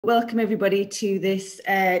Welcome everybody to this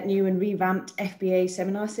new and revamped FBA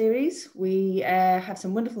seminar series. We have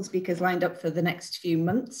some wonderful speakers lined up for the next few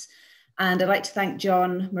months, and I'd like to thank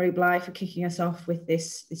John Murray-Bligh for kicking us off with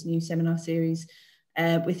this new seminar series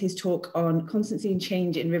with his talk on Constancy and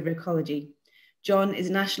Change in River Ecology. John is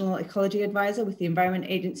a National Ecology Advisor with the Environment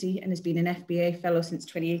Agency and has been an FBA Fellow since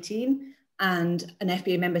 2018 and an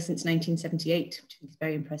FBA member since 1978, which is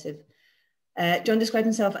very impressive. John described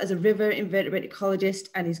himself as a river invertebrate ecologist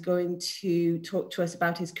and is going to talk to us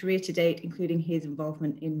about his career to date, including his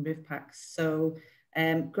involvement in RIVPACS. So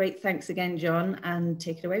great, thanks again, John, and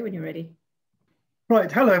take it away when you're ready.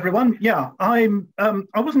 Right, hello everyone. Yeah, I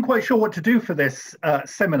wasn't quite sure what to do for this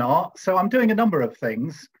seminar, so I'm doing a number of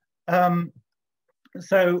things.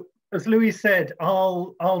 So as Louis said,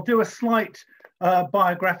 I'll do a slight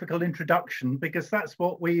biographical introduction because that's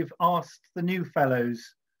what we've asked the new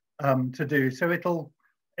fellows to do. So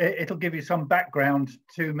it'll give you some background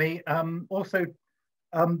to me. Also,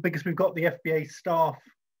 because we've got the FBA staff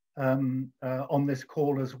on this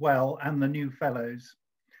call as well, and the new fellows.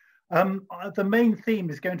 The main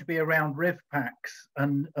theme is going to be around RIVPACS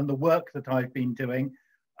and the work that I've been doing.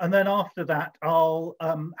 And then after that, I'll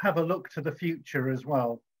have a look to the future as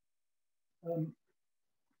well. So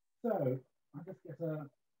I'll just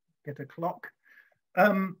get a clock.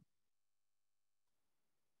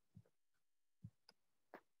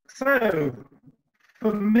 So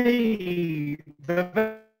for me,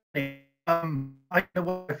 I know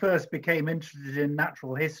when I first became interested in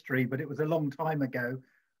natural history, but it was a long time ago,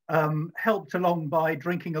 helped along by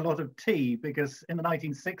drinking a lot of tea, because in the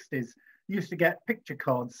 1960s, you used to get picture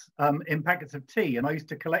cards in packets of tea, and I used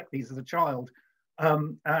to collect these as a child.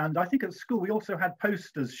 And I think at school, we also had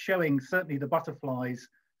posters showing certainly the butterflies,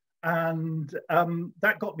 and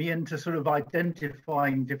that got me into sort of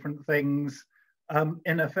identifying different things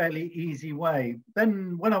in a fairly easy way.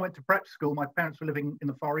 Then when I went to prep school, my parents were living in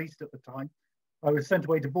the Far East at the time. I was sent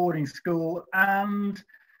away to boarding school, and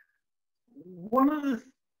one of the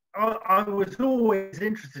I was always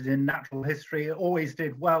interested in natural history. I always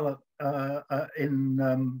did well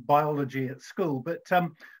in biology at school, but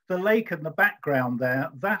the lake and the background there,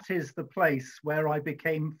 that is the place where I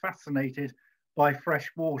became fascinated by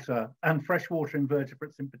fresh water, and freshwater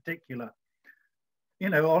invertebrates in particular. You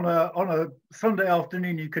know, on a Sunday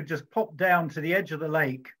afternoon, you could just pop down to the edge of the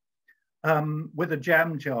lake with a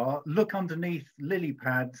jam jar, look underneath lily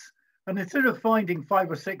pads, and instead of finding 5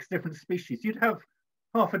 or 6 different species, you'd have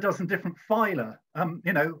half a dozen different phyla,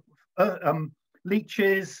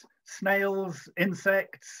 leeches, snails,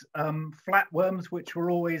 insects, flatworms, which were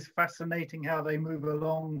always fascinating how they move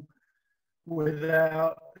along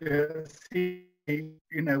without,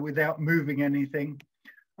 without moving anything.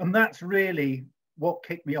 And that's really what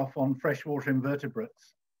kicked me off on freshwater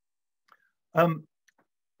invertebrates.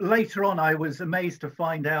 Later on, I was amazed to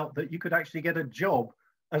find out that you could actually get a job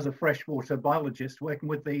as a freshwater biologist working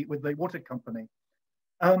with the water company.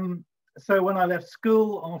 So when I left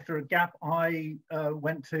school after a gap, I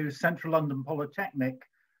went to Central London Polytechnic,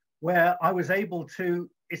 where I was able to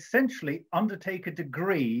essentially undertake a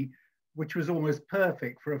degree which was almost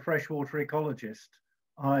perfect for a freshwater ecologist.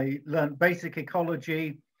 I learned basic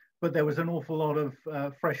ecology, but there was an awful lot of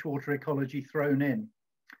freshwater ecology thrown in.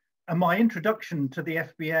 And my introduction to the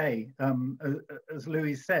FBA, as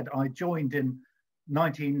Louis said, I joined in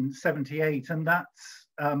 1978, and that's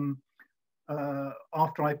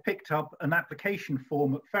after I picked up an application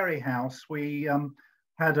form at Ferry House. We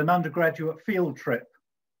had an undergraduate field trip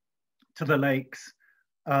to the lakes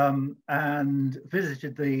and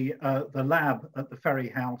visited the lab at the Ferry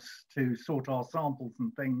House to sort our samples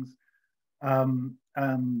and things.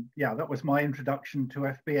 And yeah, that was my introduction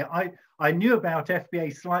to FBA. I knew about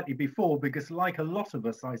FBA slightly before, because like a lot of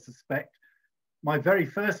us, I suspect, my very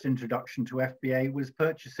first introduction to FBA was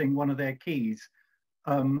purchasing one of their keys.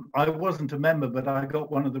 I wasn't a member, but I got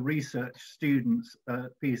one of the research students at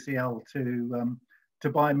PCL to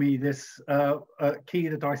buy me this key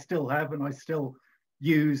that I still have and I still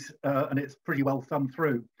use, and it's pretty well thumbed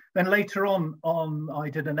through. Then later on I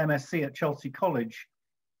did an MSc at Chelsea College.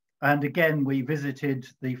 And again, we visited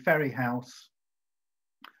the Ferry House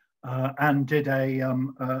and did a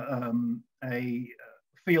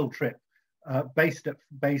field trip based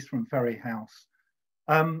from Ferry House.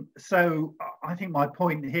 So I think my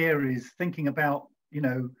point here is thinking about,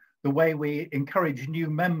 the way we encourage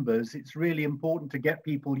new members. It's really important to get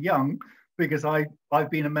people young, because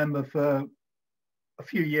I've been a member for a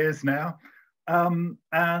few years now.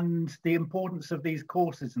 And the importance of these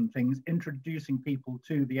courses and things, introducing people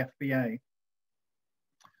to the FBA.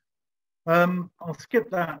 I'll skip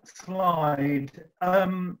that slide.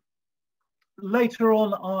 later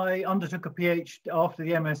on, I undertook a PhD, after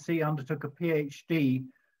the MSc, undertook a PhD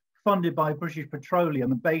funded by British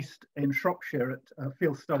Petroleum and based in Shropshire at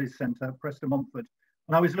Field Studies Centre, Preston Montford.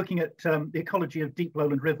 And I was looking at the ecology of deep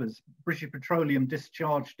lowland rivers. British Petroleum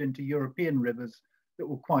discharged into European rivers that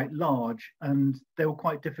were quite large and they were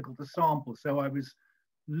quite difficult to sample. So I was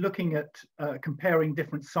looking at comparing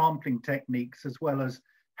different sampling techniques as well as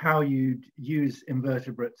how you'd use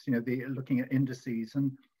invertebrates, you know, looking at indices.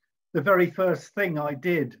 And the very first thing I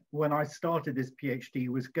did when I started this PhD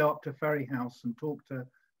was go up to Ferry House and talk to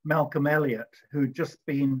Malcolm Elliott, who'd just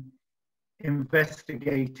been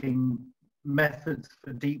investigating methods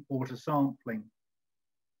for deep water sampling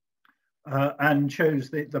and chose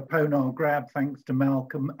the ponar grab thanks to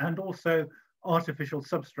Malcolm, and also artificial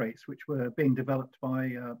substrates which were being developed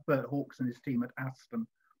by Bert Hawkes and his team at Aston.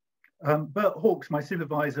 Bert Hawkes, my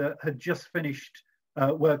supervisor, had just finished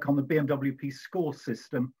work on the BMWP score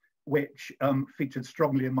system, which featured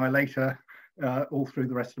strongly in my later, all through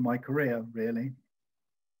the rest of my career, really.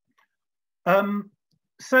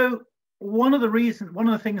 So one of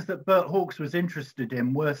the things that Bert Hawkes was interested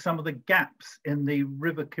in were some of the gaps in the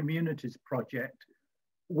River Communities project,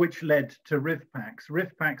 which led to RIVPACS.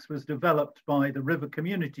 RIVPACS was developed by the River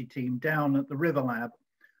Community team down at the River Lab,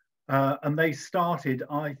 and they started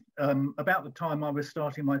about the time I was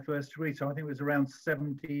starting my first degree, so I think it was around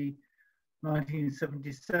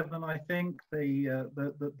 1977, I think,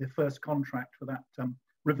 the first contract for that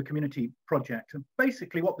River Community project. And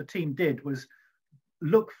basically what the team did was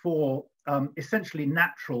look for essentially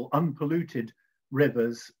natural, unpolluted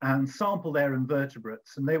rivers and sample their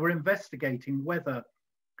invertebrates. And they were investigating whether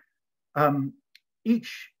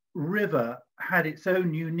each river had its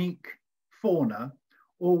own unique fauna,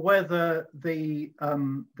 or whether the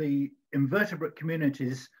invertebrate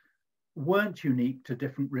communities weren't unique to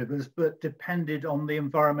different rivers, but depended on the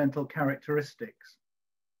environmental characteristics.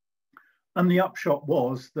 And the upshot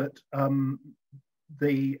was that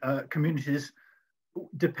the communities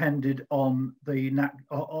depended on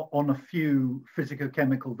on a few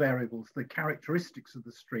physicochemical variables, the characteristics of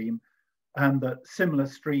the stream, and that similar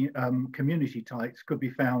stream community types could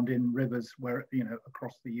be found in rivers where, you know,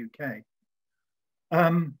 across the UK.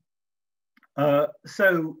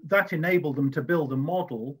 So that enabled them to build a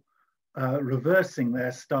model reversing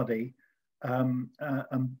their study and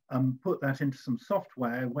put that into some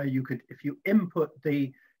software where you could, if you input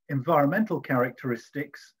the environmental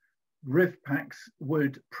characteristics, RIVPACS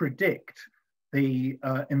would predict the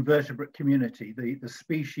invertebrate community, the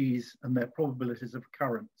species and their probabilities of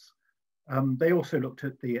occurrence. They also looked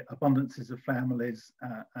at the abundances of families,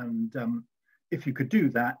 and if you could do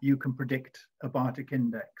that, you can predict a biotic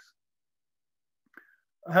index.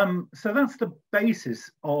 So that's the basis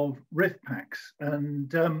of RIVPACS.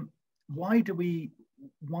 And why do we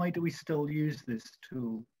still use this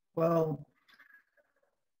tool? Well,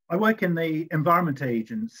 I work in the Environment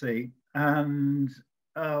Agency, and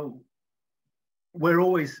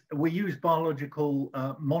we use biological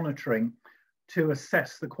monitoring to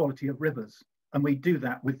assess the quality of rivers, and we do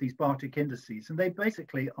that with these biotic indices. And they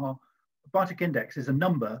basically are, biotic index is a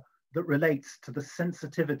number that relates to the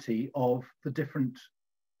sensitivity of the different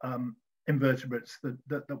invertebrates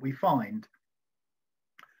that we find.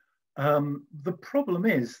 The problem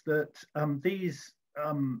is that these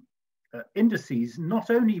indices not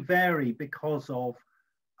only vary because of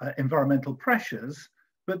environmental pressures,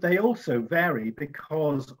 but they also vary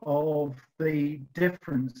because of the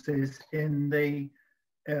differences in the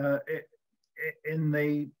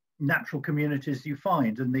natural communities you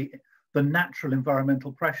find and the natural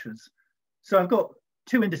environmental pressures. So I've got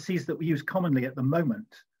two indices that we use commonly at the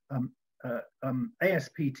moment.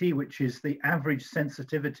 ASPT, which is the average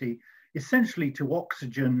sensitivity essentially to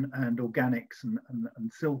oxygen and organics and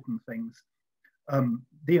silt and things,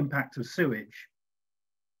 the impact of sewage.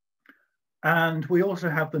 And we also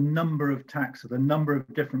have the number of taxa, the number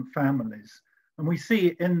of different families. And we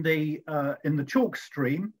see in the chalk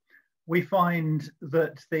stream, we find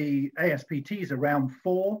that the ASPT is around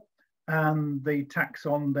 4, and the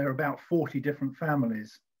taxon, there are about 40 different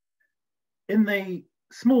families. In the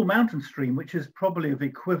small mountain stream, which is probably of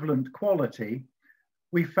equivalent quality,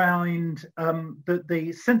 we find that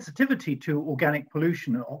the sensitivity to organic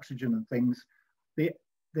pollution and oxygen and things,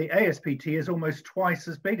 the ASPT is almost twice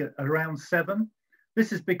as big, at around 7.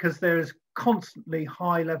 This is because there is constantly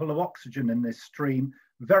high level of oxygen in this stream,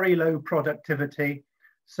 very low productivity.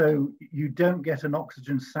 So you don't get an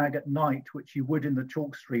oxygen sag at night, which you would in the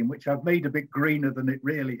chalk stream, which I've made a bit greener than it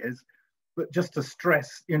really is. But just to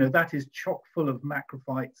stress, you know, that is chock full of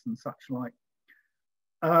macrophytes and such like.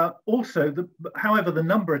 Also, however, the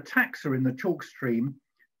number of taxa in the chalk stream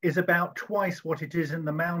is about twice what it is in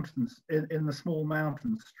the mountains, in the small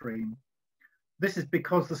mountain stream. This is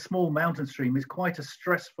because the small mountain stream is quite a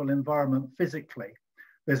stressful environment physically.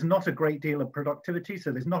 There's not a great deal of productivity,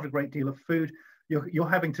 so there's not a great deal of food. You're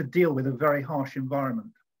having to deal with a very harsh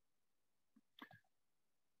environment.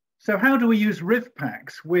 So how do we use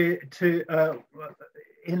RIVPACS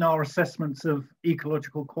in our assessments of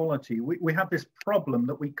ecological quality? We have this problem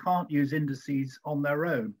that we can't use indices on their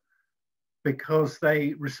own because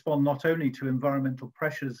they respond not only to environmental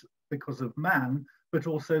pressures because of man, but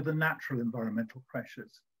also the natural environmental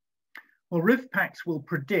pressures. Well, RIVPACS will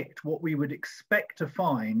predict what we would expect to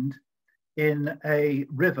find in a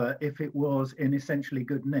river if it was in essentially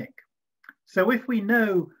good nick. So if we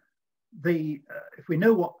know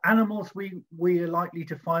what animals we are likely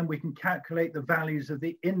to find, we can calculate the values of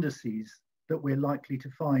the indices that we're likely to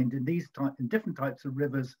find in different types of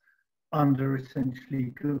rivers under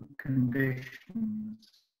essentially good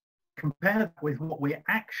conditions. Compare that with what we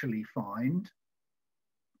actually find.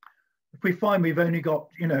 If we find we've only got,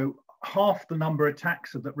 half the number of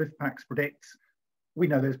taxa that RIVPACS predicts, we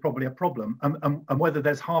know there's probably a problem. And whether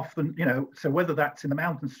there's half the, so whether that's in the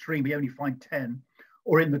mountain stream, we only find 10,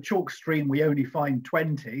 or in the chalk stream, we only find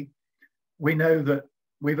 20, we know that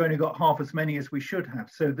we've only got half as many as we should have,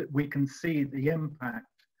 so that we can see the impact.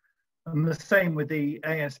 And the same with the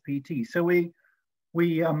ASPT. So we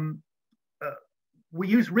use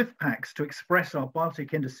RIVPACS to express our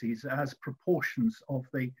biotic indices as proportions of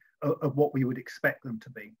what we would expect them to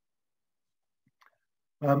be.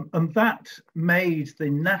 And that made the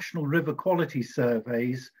National River Quality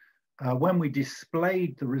Surveys, when we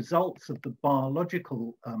displayed the results of the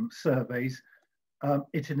biological surveys,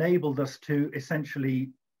 it enabled us to essentially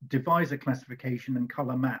devise a classification and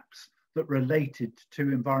colour maps that related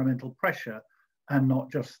to environmental pressure and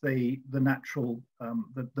not just the natural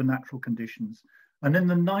conditions. And in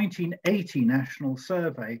the 1980 National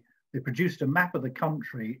Survey, they produced a map of the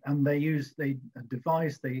country, and they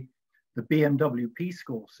devised the BMWP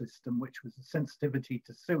score system, which was a sensitivity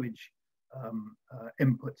to sewage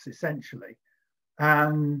inputs essentially.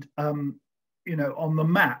 And on the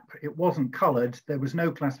map, it wasn't coloured. There was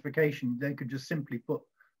no classification. They could just simply put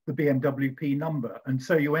the BMWP number, and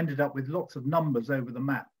so you ended up with lots of numbers over the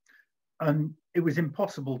map, and it was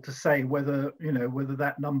impossible to say whether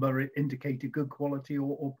that number indicated good quality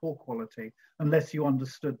or poor quality unless you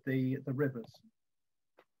understood the rivers.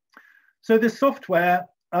 So the software,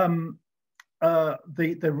 the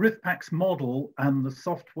RIVPACS model and the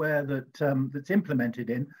software that's implemented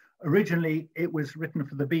in, originally it was written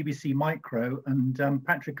for the BBC Micro, and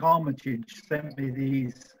Patrick Armitage sent me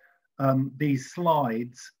these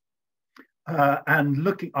slides, and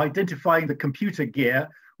identifying the computer gear,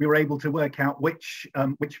 we were able to work out which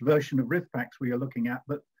version of RIVPACS we are looking at.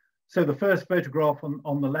 But so the first photograph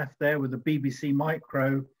on the left there with the BBC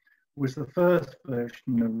Micro was the first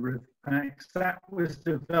version of RIVPACS. That was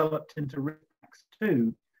developed into RIVPACS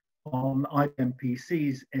 2 on IBM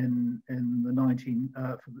PCs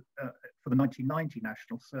for the 1990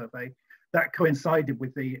 National Survey. That coincided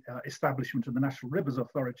with the establishment of the National Rivers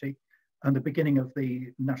Authority and the beginning of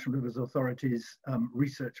the National Rivers Authority's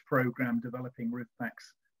research program developing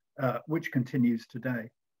RIVPACS, which continues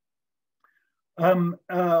today. In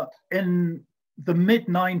the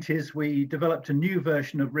mid-90s, we developed a new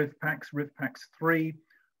version of RIVPACS, RIVPACS 3.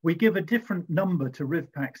 We give a different number to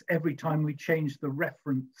RIVPACS every time we change the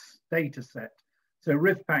reference data set. So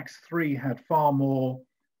RIVPACS 3 had far more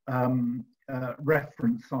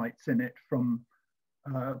reference sites in it,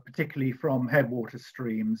 particularly from headwater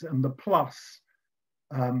streams, and the plus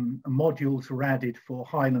modules were added for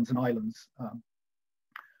highlands and islands.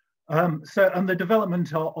 And the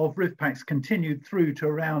development of RIVPACS continued through to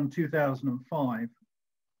around 2005.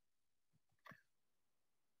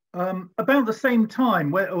 About the same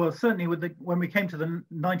time, or certainly when we came to the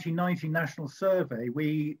 1990 National Survey,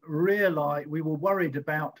 we realized we were worried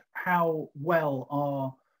about how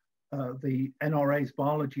well the NRA's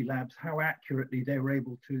biology labs, how accurately they were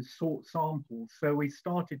able to sort samples. So we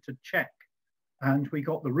started to check, and we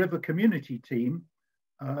got the river community team,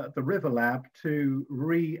 the river lab, to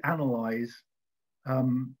reanalyze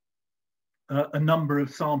a number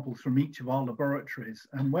of samples from each of our laboratories.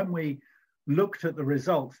 And when we looked at the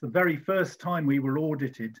results, the very first time we were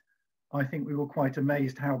audited, I think we were quite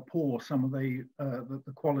amazed how poor some of the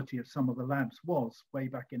quality of some of the labs was way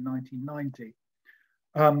back in 1990.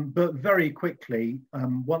 But very quickly,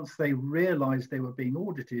 once they realized they were being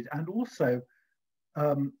audited, and also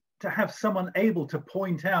to have someone able to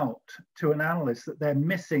point out to an analyst that they're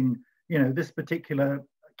missing, this particular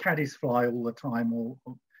caddisfly all the time, or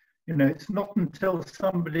it's not until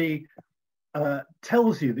somebody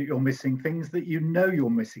tells you that you're missing things, that you know you're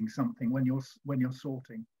missing something when you're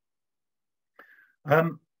sorting.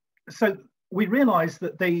 So we realized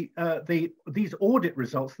that these audit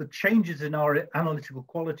results, the changes in our analytical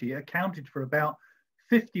quality, accounted for about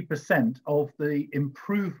 50% of the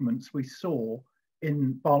improvements we saw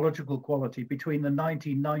in biological quality between the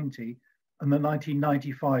 1990 and the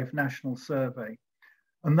 1995 National Survey.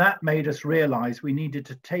 And that made us realize we needed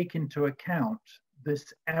to take into account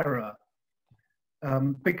this error,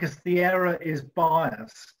 because the error is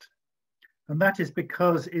biased. And that is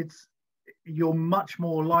because you're much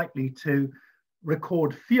more likely to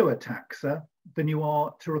record fewer taxa than you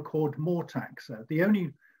are to record more taxa. The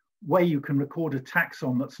only way you can record a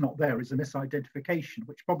taxon that's not there is a misidentification,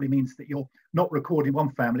 which probably means that you're not recording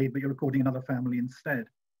one family, but you're recording another family instead.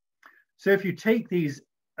 So if you take these,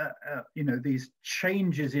 these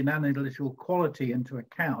changes in analytical quality into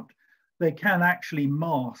account, they can actually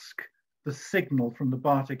mask the signal from the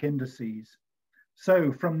Bartik indices.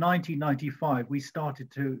 So from 1995, we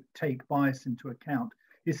started to take bias into account,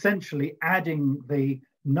 essentially adding the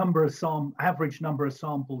average number of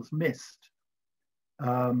samples missed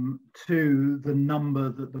to the number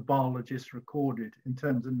that the biologist recorded in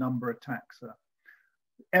terms of number of taxa.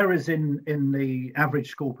 Errors in the average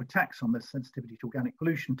score per taxon, the sensitivity to organic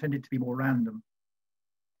pollution, tended to be more random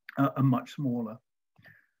and much smaller.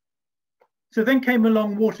 So then came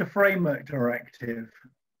along Water Framework Directive,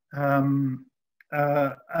 and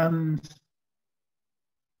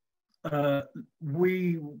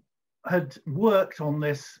we had worked on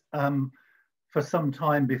this for some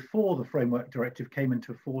time before the Framework Directive came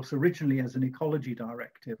into force, originally as an Ecology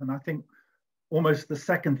Directive. And I think almost the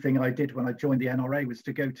second thing I did when I joined the NRA was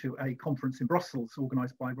to go to a conference in Brussels,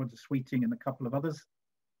 organised by Roger Sweeting and a couple of others,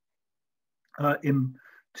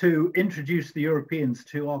 to introduce the Europeans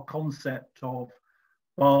to our concept of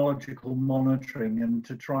biological monitoring and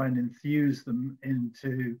to try and enthuse them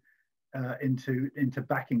into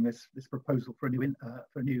backing this proposal for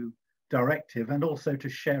a new directive, and also to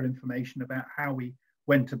share information about how we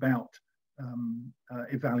went about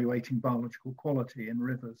evaluating biological quality in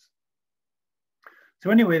rivers. So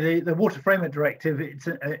anyway, the Water Framework Directive,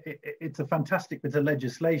 it's a fantastic bit of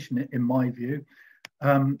legislation in my view.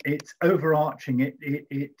 It's overarching.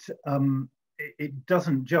 It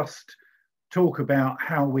doesn't just talk about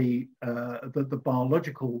how we the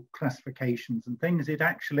biological classifications and things. It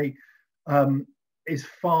actually is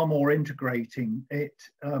far more integrating.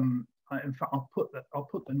 In fact, I'll put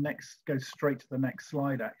the next, go straight to the next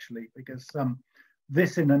slide actually, because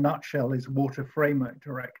this in a nutshell is Water Framework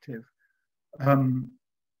Directive.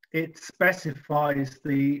 It specifies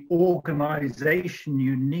the organization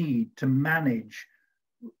you need to manage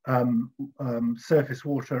surface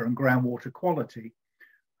water and groundwater quality,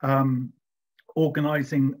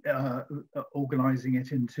 organizing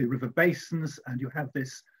it into river basins, and you have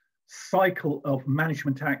this cycle of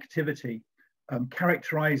management activity.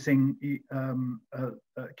 Characterization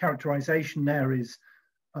there is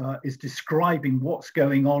describing what's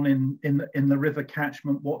going on in the river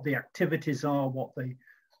catchment, what the activities are, what the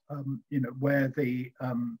where the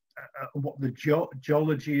what the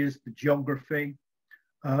geology is, the geography,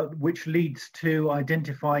 which leads to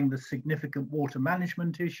identifying the significant water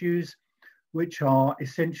management issues, which are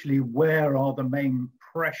essentially where are the main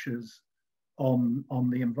pressures on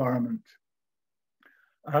the environment.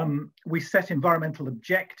 We set environmental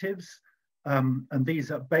objectives, and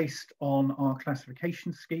these are based on our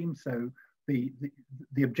classification scheme. So the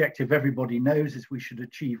objective everybody knows is we should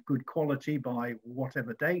achieve good quality by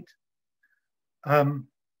whatever date.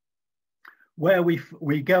 Where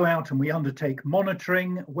we go out and we undertake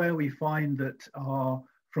monitoring, where we find that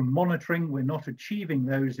from monitoring we're not achieving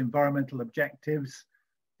those environmental objectives,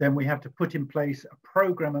 then we have to put in place a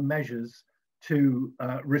program of measures to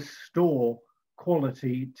restore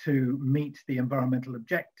quality to meet the environmental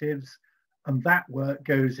objectives, and that work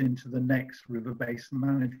goes into the next river basin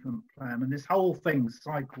management plan. And this whole thing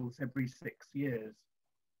cycles every 6 years.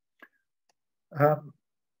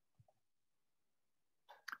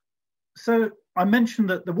 So I mentioned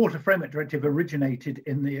that the Water Framework Directive originated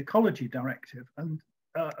in the Ecology Directive, and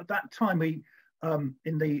at that time we,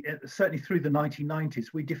 certainly through the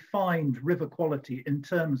 1990s, we defined river quality in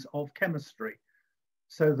terms of chemistry.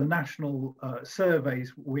 So the national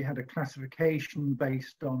surveys, we had a classification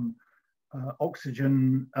based on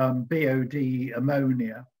oxygen, BOD,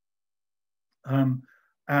 ammonia,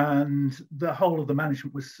 and the whole of the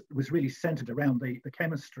management was really centered around the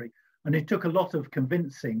chemistry. And it took a lot of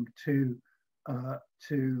convincing to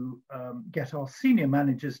get our senior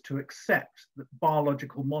managers to accept that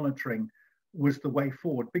biological monitoring was the way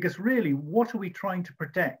forward. Because really, what are we trying to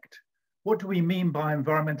protect what do we mean by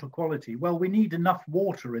environmental quality? Well, we need enough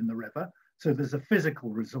water in the river, so there's a physical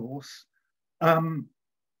resource.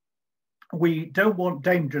 We don't want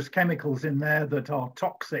dangerous chemicals in there that are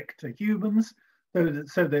toxic to humans, so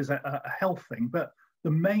there's a health thing. But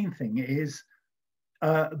the main thing is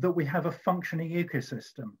that we have a functioning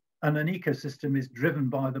ecosystem, and an ecosystem is driven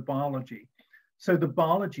by the biology. So the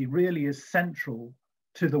biology really is central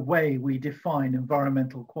to the way we define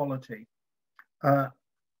environmental quality.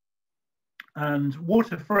 And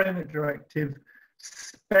Water Framework Directive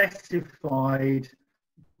specified,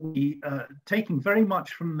 taking very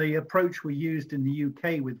much from the approach we used in the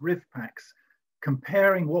UK with RIVPACS,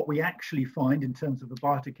 comparing what we actually find in terms of the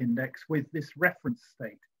biotic index with this reference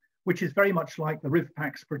state, which is very much like the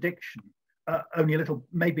RIVPACS prediction, only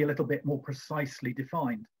maybe a little bit more precisely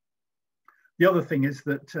defined. The other thing is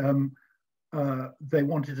that they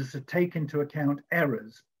wanted us to take into account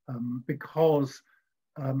errors because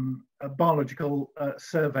biological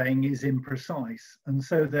surveying is imprecise, and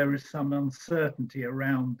so there is some uncertainty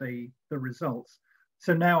around the results.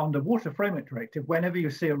 So now under Water Framework Directive, whenever you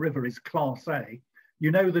see a river is Class A,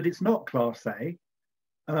 you know that it's not Class A.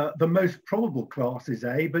 The most probable class is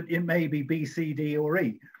A, but it may be B, C, D, or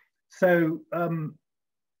E. So,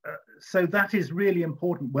 so that is really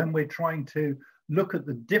important when we're trying to look at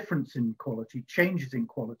the difference in quality, changes in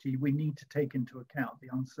quality. We need to take into account the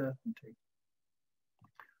uncertainty.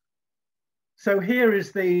 So here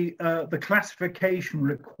is the classification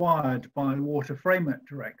required by Water Framework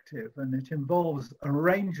Directive, and it involves a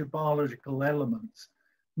range of biological elements,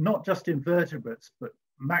 not just invertebrates, but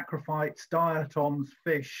macrophytes, diatoms,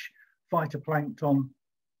 fish, phytoplankton,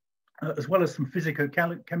 as well as some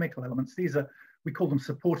physicochemical elements. These are, we call them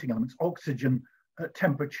supporting elements: oxygen,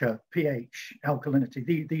 temperature, pH, alkalinity.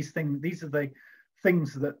 These are the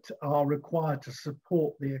things that are required to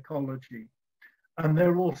support the ecology. And there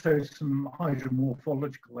are also some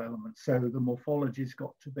hydromorphological elements. So the morphology's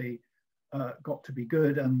got to be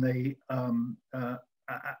good, and the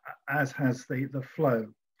as has the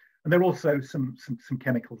flow. And there are also some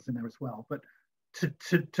chemicals in there as well. But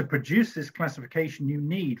to produce this classification, you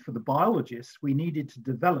need, for the biologists, we needed to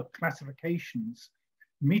develop classifications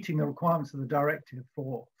meeting the requirements of the directive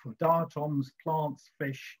for diatoms, plants,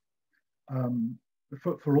 fish,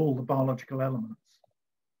 for all the biological elements.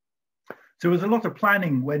 So there was a lot of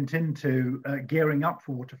planning went into gearing up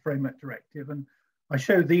for Water Framework Directive, and I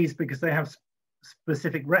show these because they have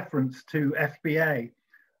specific reference to FBA.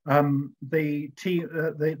 The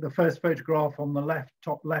first photograph on the left,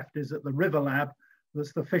 top left, is at the River Lab.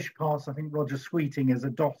 That's the fish pass. I think Roger Sweeting is a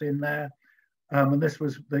dot in there. And this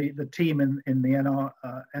was the team in the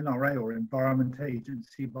NRA, or Environment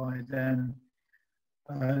Agency, by then,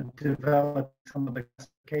 developed some of the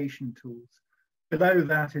classification tools. Below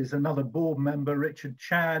that is another board member, Richard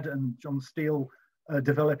Chadd and John Steele,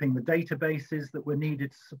 developing the databases that were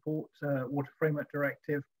needed to support Water Framework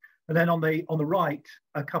Directive. And then on the right,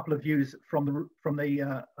 a couple of views from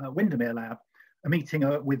the Windermere Lab, a meeting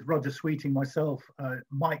with Roger Sweeting, myself,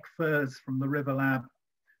 Mike Furze from the River Lab,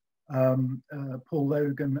 Paul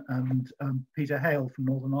Logan, and Peter Hale from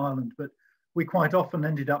Northern Ireland. But we quite often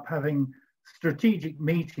ended up having strategic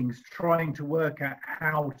meetings trying to work out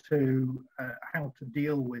how to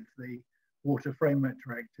deal with the Water Framework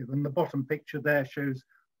Directive. And the bottom picture there shows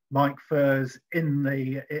Mike Furze in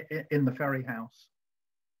the ferry house.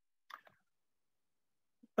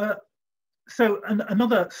 So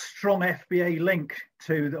another strong FBA link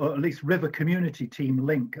to, or at least river community team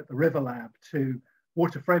link at the River Lab to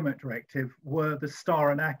Water Framework Directive were the STAR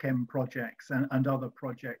and ACEM projects and other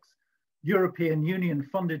projects. European Union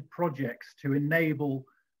funded projects to enable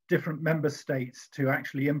different member states to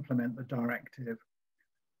actually implement the directive.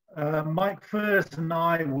 Mike Furze and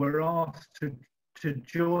I were asked to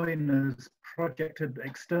join as project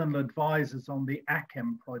external advisors on the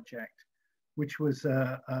ACEM project, which was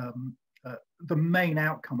the main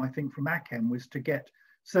outcome, I think, from ACEM was to get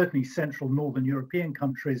certainly Central Northern European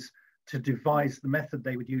countries to devise the method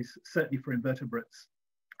they would use, certainly for invertebrates.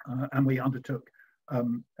 And we undertook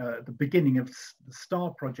the beginning of the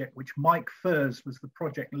STAR project, which Mike Furze was the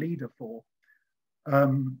project leader for.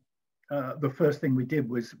 The first thing we did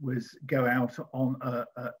was go out on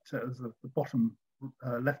the bottom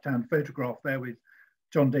left-hand photograph there with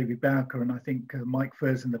John David Bowker and I think Mike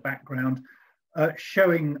Furze in the background,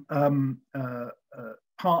 showing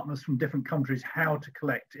partners from different countries how to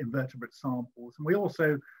collect invertebrate samples. And we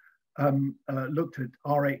also looked at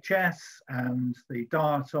RHS and the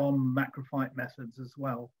diatom macrophyte methods as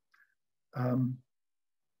well.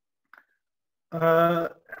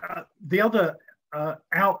 The other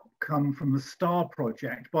outcome from the STAR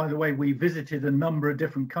project, by the way, we visited a number of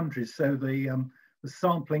different countries. So the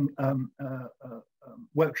sampling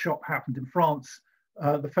workshop happened in France.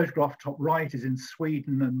 The photograph top right is in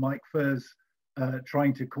Sweden, and Mike Furr's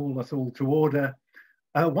trying to call us all to order.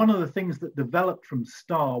 One of the things that developed from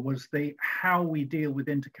STAR was how we deal with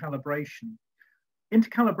intercalibration.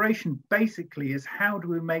 Intercalibration basically is how do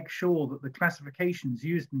we make sure that the classifications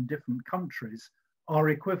used in different countries are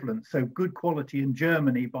equivalent. So good quality in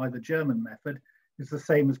Germany by the German method is the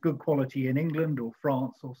same as good quality in England or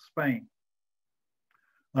France or Spain.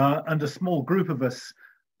 And a small group of us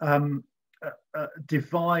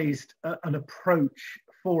devised an approach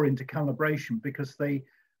for intercalibration, because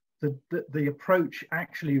the approach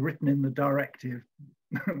actually written in the directive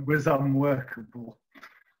was unworkable.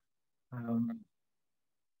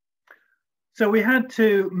 So we had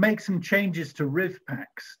to make some changes to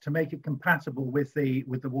RIVPACS to make it compatible with the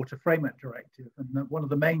Water Framework Directive. And one of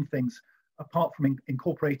the main things, apart from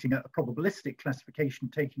incorporating a probabilistic classification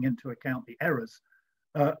taking into account the errors,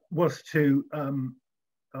 was to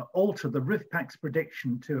alter the RIVPACS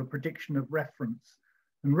prediction to a prediction of reference.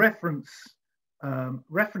 And reference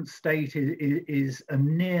state is a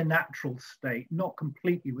near natural state, not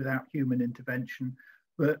completely without human intervention,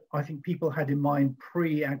 but I think people had in mind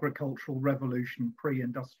pre-agricultural revolution,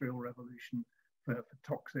 pre-industrial revolution for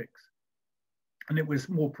toxics. And it was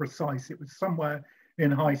more precise. It was somewhere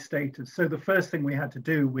in high status. So the first thing we had to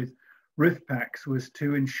do with RIVPACS was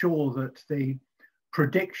to ensure that the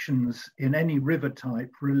predictions in any river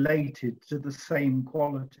type related to the same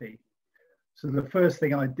quality. So the first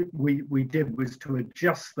thing we did was to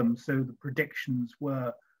adjust them so the predictions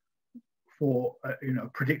were for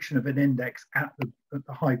prediction of an index at the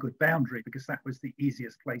high good boundary, because that was the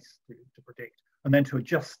easiest place to predict, and then to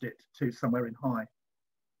adjust it to somewhere in high.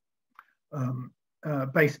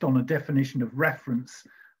 Based on a definition of reference,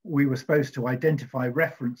 we were supposed to identify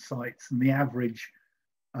reference sites, and the average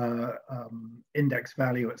index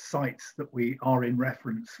value at sites that we are in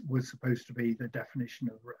reference was supposed to be the definition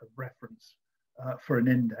of reference for an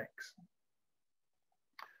index.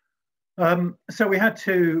 So we had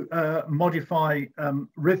to modify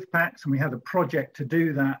RIVPACS, and we had a project to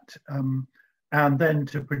do that, and then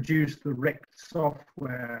to produce the RICT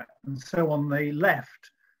software and so on. They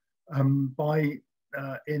left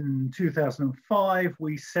in 2005,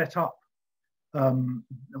 we set up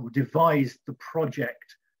or devised the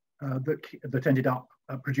project that ended up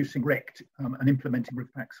producing RICT and implementing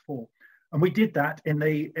RIVPACS 4. And we did that in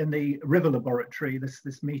the river laboratory,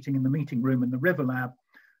 this meeting in the meeting room in the river lab.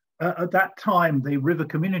 At that time, the river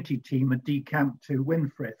community team had decamped to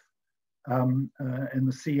Winfrith in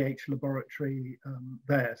the CH laboratory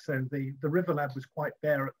there. So the river lab was quite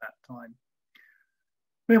bare at that time.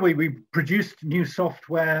 Anyway, we produced new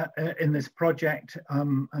software in this project,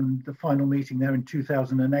 and the final meeting there in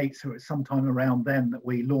 2008. So it's sometime around then that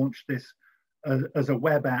we launched this as a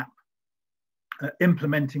web app,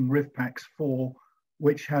 implementing RIVPACS 4,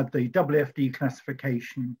 which had the WFD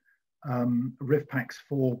classification, RIVPACS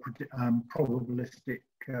 4 probabilistic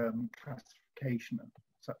classification and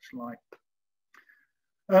such like.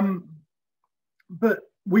 But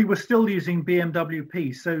we were still using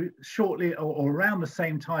BMWP. So shortly or around the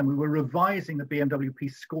same time, we were revising the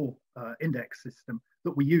BMWP score index system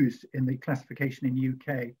that we used in the classification in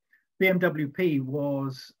UK. BMWP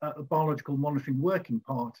was a biological monitoring working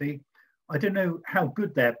party. I don't know how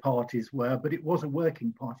good their parties were, but it was a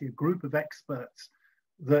working party, a group of experts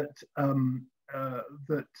that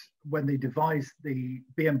that when they devised the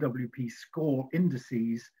BMWP score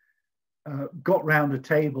indices, got round a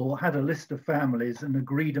table, had a list of families, and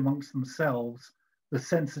agreed amongst themselves the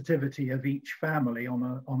sensitivity of each family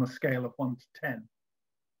on a scale of 1 to 10.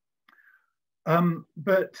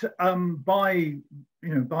 By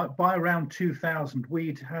around 2000,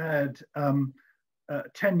 we'd had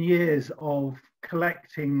 10 years of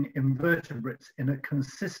collecting invertebrates in a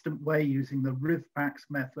consistent way using the RIVPACS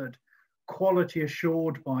method, quality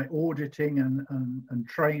assured by auditing and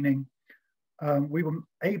training. We were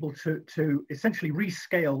able to essentially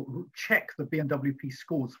rescale, check the BMWP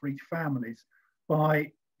scores for each families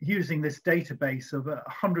by using this database of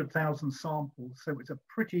 100,000 samples. So it's a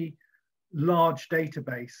pretty large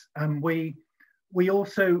database. And we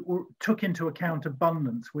also took into account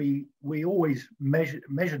abundance. We always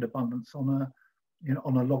measured abundance on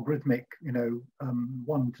a logarithmic,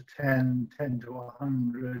 1 to 10, 10 to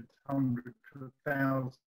 100, 100 to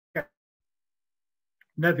 1,000.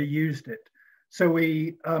 Never used it. So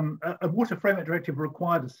a Water Framework Directive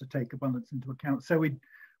required us to take abundance into account. So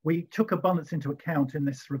we took abundance into account in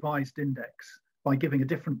this revised index by giving a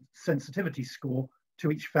different sensitivity score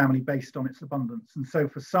to each family based on its abundance. And so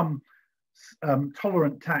for some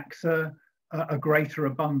tolerant taxa, a greater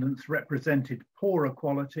abundance represented poorer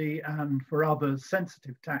quality, and for others,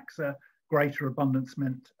 sensitive taxa, greater abundance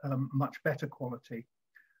meant much better quality.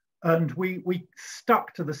 And we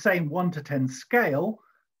stuck to the same 1 to 10 scale,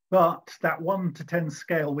 but that 1 to 10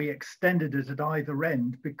 scale, we extended it at either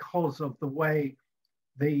end because of the way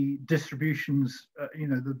the distributions,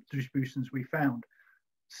 the distributions we found.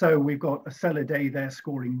 So we've got Acelidae there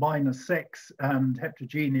scoring -6 and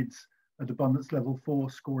Heptagenids at abundance level 4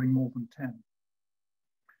 scoring more than 10.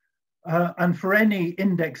 And for any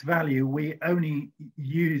index value, we only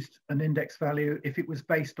used an index value if it was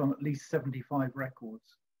based on at least 75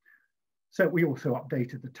 records. So we also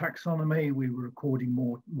updated the taxonomy, we were recording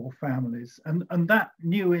more families. And that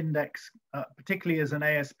new index, particularly as an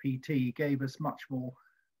ASPT, gave us much more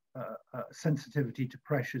sensitivity to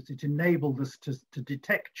pressures. It enabled us to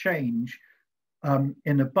detect change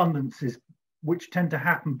in abundances, which tend to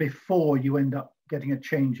happen before you end up getting a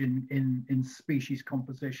change in species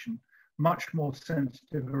composition. Much more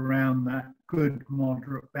sensitive around that good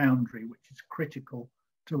moderate boundary, which is critical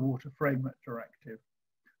to Water Framework Directive.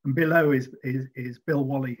 And below is Bill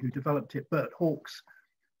Wally, who developed it, Bert Hawkes,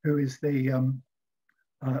 who is the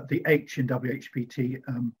H in WHPT,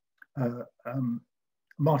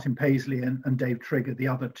 Martin Paisley and Dave Trigger, the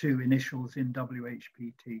other 2 initials in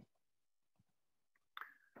WHPT.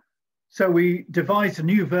 So we devised a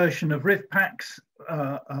new version of RIVPACS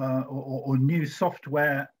or new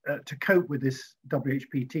software to cope with this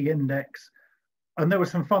WHPT index. And there were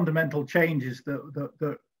some fundamental changes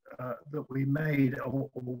that we made, or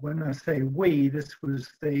when I say we, this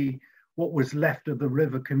was what was left of the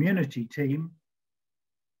river community team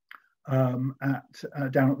down at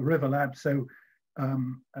the River Lab. So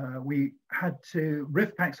we had to,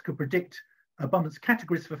 RIVPACS could predict abundance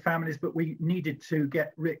categories for families, but we needed to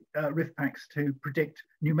get RIVPACS to predict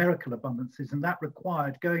numerical abundances, and that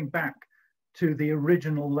required going back to the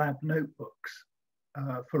original lab notebooks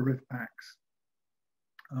for RIVPACS,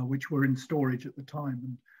 which were in storage at the time.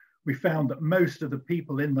 And we found that most of the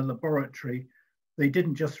people in the laboratory, they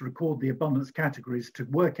didn't just record the abundance categories. To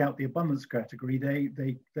work out the abundance category, they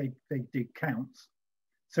did counts.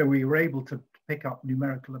 So we were able to pick up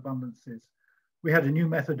numerical abundances. We had a new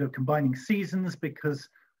method of combining seasons because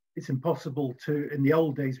it's impossible to, in the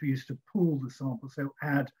old days, we used to pool the samples, so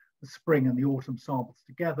add the spring and the autumn samples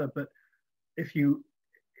together. But if you're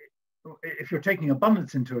taking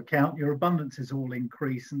abundance into account, your abundances all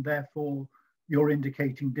increase, and therefore you're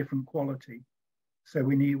indicating different quality. So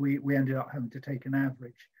we ended up having to take an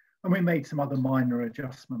average, and we made some other minor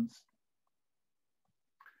adjustments.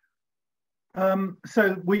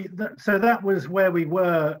 So that was where we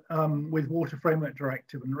were with Water Framework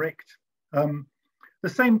Directive and RICT. The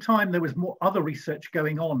same time, there was more other research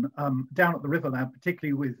going on down at the River Lab,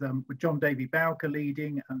 particularly with John Davy Bowker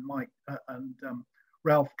leading, and Mike and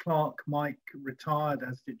Ralph Clark. Mike retired,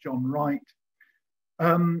 as did John Wright.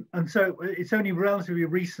 And so it's only relatively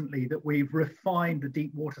recently that we've refined the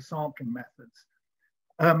deep water sampling methods.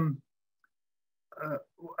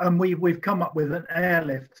 And we've come up with an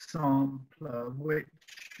airlift sampler, which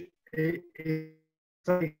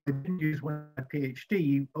I didn't use when I had a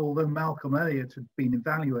PhD, although Malcolm Elliott had been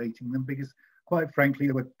evaluating them because, quite frankly,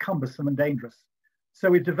 they were cumbersome and dangerous. So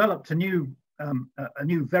we developed a new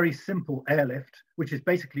very simple airlift, which is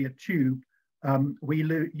basically a tube. We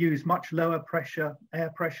use much lower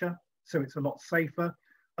air pressure, so it's a lot safer.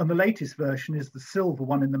 And the latest version is the silver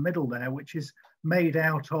one in the middle there, which is made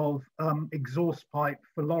out of exhaust pipe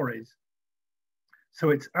for lorries. So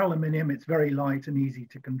it's aluminium, it's very light and easy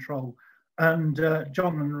to control. And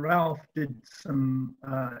John and Ralph did some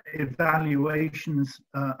evaluations,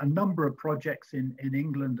 a number of projects in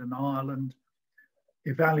England and Ireland,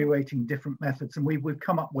 evaluating different methods. And we've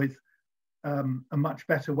come up with a much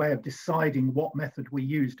better way of deciding what method we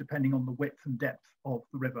use depending on the width and depth of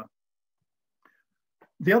the river.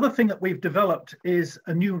 The other thing that we've developed is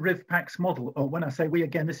a new RIVPACS model, or when I say we,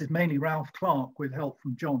 again, this is mainly Ralph Clark with help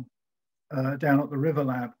from John down at the River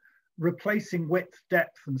Lab, replacing width,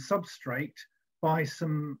 depth and substrate by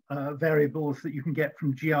some variables that you can get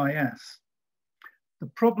from GIS. The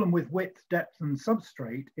problem with width, depth and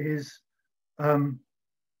substrate is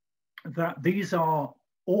that these are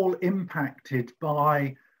all impacted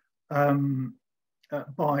by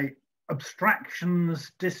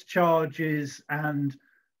abstractions, discharges and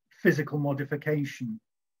physical modification.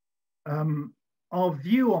 Our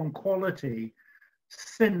view on quality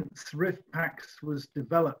since RIVPACS was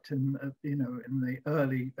developed in at the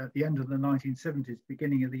end of the 1970s,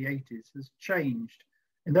 beginning of the 80s, has changed.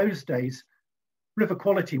 In those days, river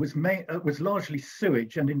quality was largely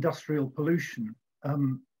sewage and industrial pollution.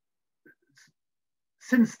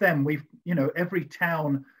 Since then, every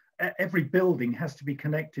town, every building has to be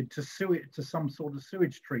connected to some sort of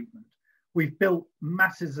sewage treatment. We've built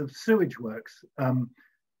masses of sewage works.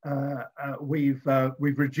 We've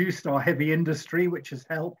reduced our heavy industry, which has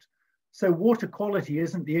helped. So water quality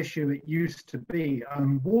isn't the issue it used to be.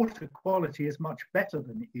 Water quality is much better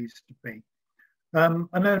than it used to be. And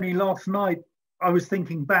only last night, I was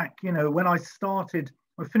thinking back, when I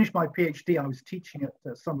finished my PhD, I was teaching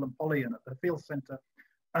at Sunderland Poly and at the Field Centre.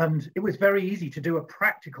 And it was very easy to do a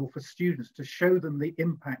practical for students to show them the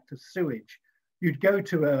impact of sewage. You'd go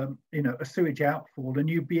to a sewage outfall and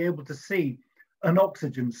you'd be able to see an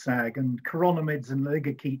oxygen sag and chironomids and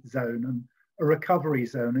oligochaete zone and a recovery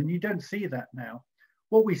zone, and you don't see that now.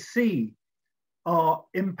 What we see are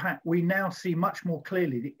we now see much more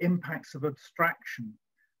clearly the impacts of abstraction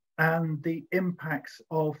and the impacts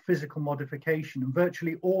of physical modification. And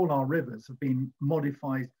virtually all our rivers have been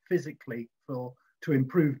modified physically to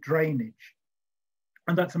improve drainage.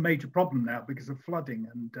 And that's a major problem now because of flooding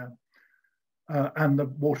and the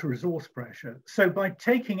water resource pressure. So by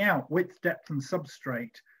taking out width, depth, and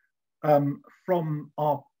substrate from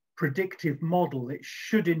our predictive model, it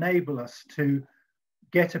should enable us to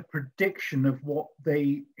get a prediction of what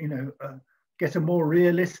get a more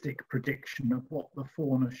realistic prediction of what the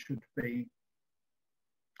fauna should be.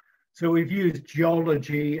 So we've used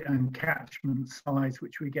geology and catchment size,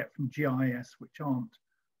 which we get from GIS, which aren't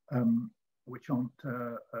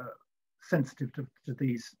sensitive to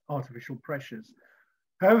these artificial pressures.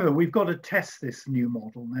 However, we've got to test this new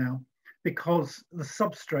model now because the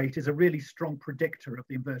substrate is a really strong predictor of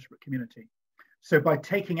the invertebrate community. So by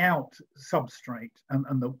taking out substrate and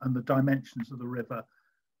the dimensions of the river,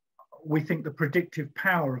 we think the predictive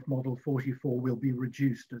power of model 44 will be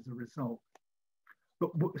reduced as a result.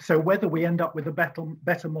 So whether we end up with a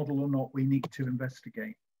better model or not, we need to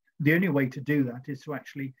investigate. The only way to do that is to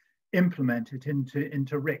actually implement it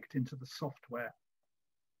into RICT, into the software.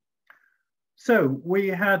 So we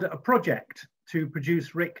had a project to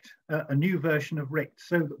produce RICT, a new version of RICT,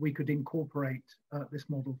 so that we could incorporate this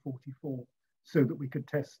model 44, so that we could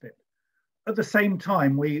test it. At the same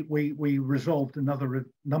time, we resolved another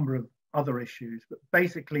number of other issues, but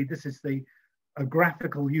basically this is a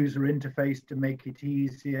graphical user interface to make it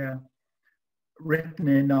easier, written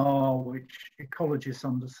in R, which ecologists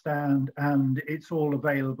understand, and it's all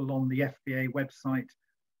available on the FBA website,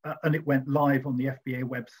 and it went live on the FBA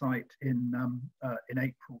website in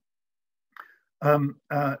April.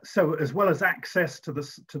 So as well as access to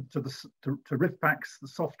RIVPACS, the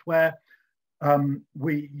software, there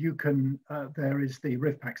is the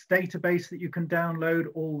RIVPACS database that you can download,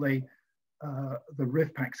 all the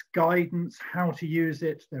RIVPACS guidance, how to use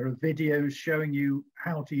it. There are videos showing you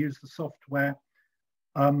how to use the software.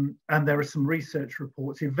 And there are some research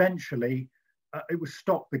reports. Eventually, it was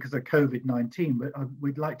stopped because of COVID-19, but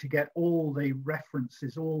we'd like to get all the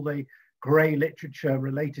references, all the grey literature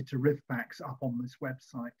related to RIVPACS up on this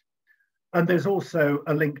website. And there's also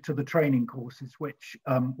a link to the training courses, which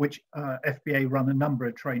FBA run a number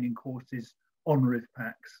of training courses on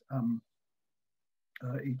RIVPACS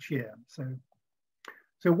each year.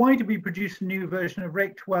 So why did we produce a new version of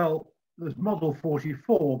RICT? Well, there's model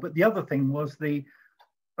 44, but the other thing was the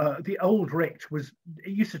old RICT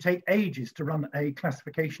it used to take ages to run a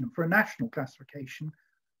classification. For a national classification,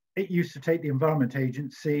 it used to take the Environment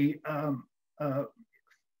Agency a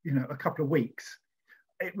couple of weeks.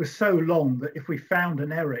 It was so long that if we found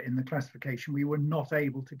an error in the classification, we were not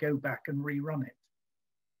able to go back and rerun it.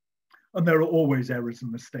 And there are always errors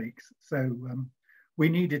and mistakes. So we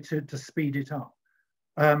needed to speed it up.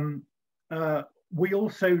 We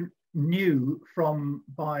also knew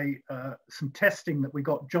by some testing that we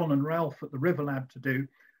got John and Ralph at the River Lab to do,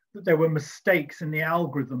 that there were mistakes in the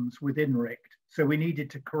algorithms within RICT. So we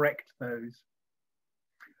needed to correct those.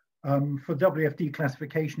 For WFD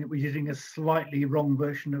classification, it was using a slightly wrong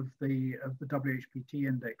version of the WHPT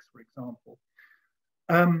index, for example.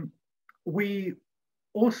 We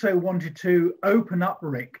also wanted to open up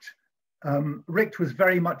RICT. RICT was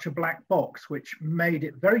very much a black box, which made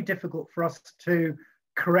it very difficult for us to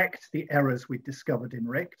correct the errors we discovered in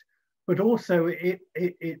RICT, but also it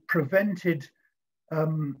prevented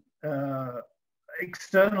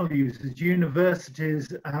external users,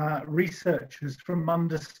 universities, researchers from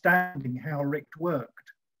understanding how RICT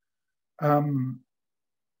worked.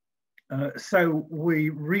 So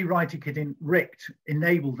rewriting it in RICT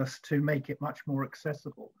enabled us to make it much more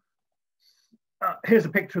accessible. Here's a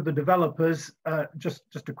picture of the developers. Just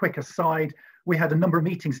a quick aside. we had a number of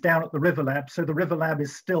meetings down at the River Lab. So the River Lab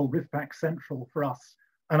is still RIVPACS Central for us.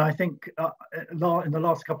 And I think in the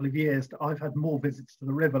last couple of years, I've had more visits to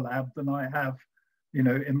the River Lab than I have, you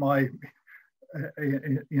know, in my,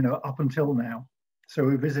 you know, up until now. So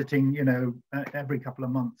we're visiting, you know, every couple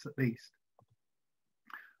of months at least.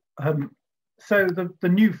 So the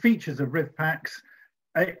new features of RIVPACS,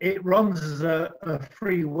 it runs as a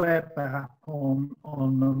free web app on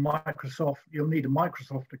Microsoft. You'll need a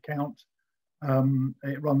Microsoft account.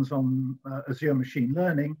 It runs on Azure Machine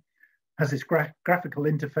Learning, has this graphical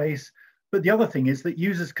interface. But the other thing is that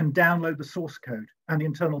users can download the source code and the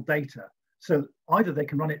internal data. So either they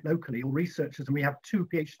can run it locally, or researchers, and we have 2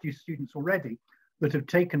 PhD students already that have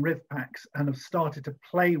taken RIVPACS and have started to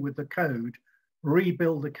play with the code,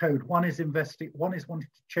 rebuild the code. One is wanting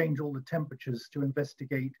to change all the temperatures to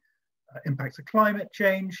investigate impacts of climate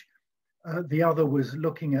change. The other was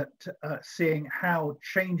looking at seeing how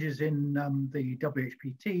changes in the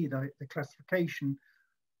WHPT, the classification,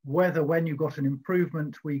 whether when you got an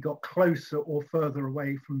improvement, we got closer or further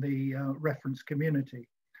away from the reference community.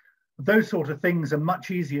 Those sort of things are much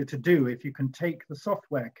easier to do if you can take the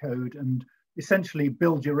software code and essentially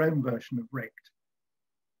build your own version of RICT.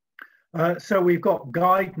 So we've got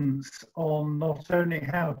guidance on not only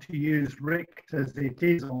how to use RICT as it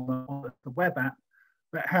is on the web app,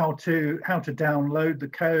 but how to download the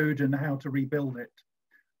code and how to rebuild it.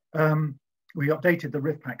 We updated the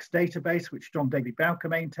RIVPACS database, which John David Bowker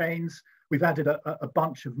maintains. We've added a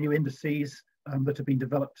bunch of new indices that have been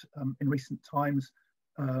developed in recent times,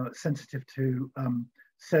 sensitive to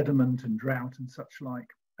sediment and drought and such like.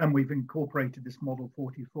 And we've incorporated this model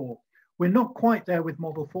 44. We're not quite there with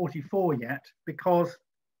model 44 yet, because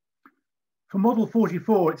for model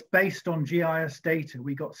 44, it's based on GIS data.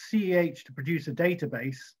 We got CEH to produce a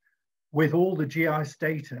database with all the GIS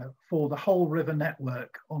data for the whole river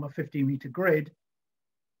network on a 50-meter grid.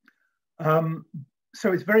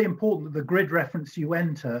 So it's very important that the grid reference you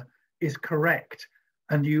enter is correct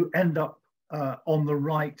and you end up on the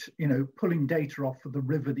right, you know, pulling data off of the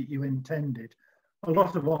river that you intended. A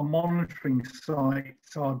lot of our monitoring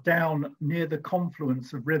sites are down near the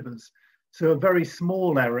confluence of rivers. So a very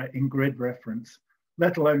small error in grid reference,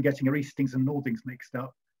 let alone getting your eastings and northings mixed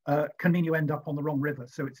up, can mean you end up on the wrong river.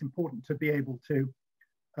 So it's important to be able to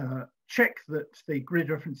check that the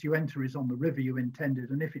grid reference you enter is on the river you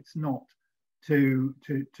intended, and if it's not, to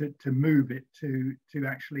move it to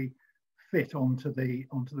actually fit onto the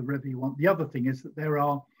river you want. The other thing is that there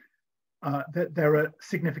are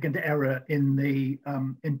significant error in the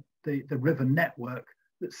river network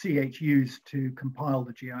that CH used to compile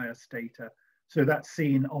the GIS data. So that's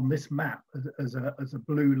seen on this map as a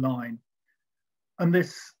blue line. And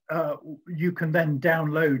this, you can then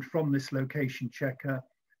download from this location checker.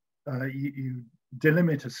 You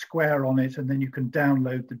delimit a square on it, and then you can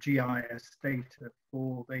download the GIS data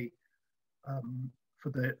for the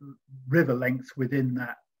river lengths within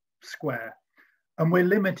that square. And we're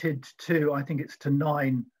limited to, I think it's to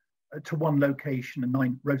one location and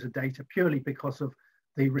 9 rows of data, purely because of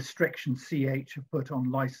the restrictions CH have put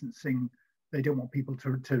on licensing. They don't want people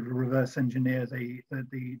to reverse engineer the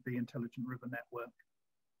intelligent river network.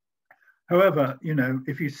 However, you know,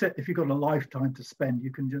 if you've got a lifetime to spend,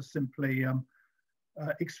 you can just simply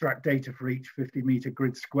extract data for each 50-meter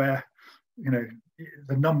grid square. You know,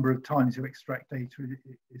 the number of times you extract data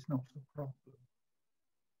is not a problem.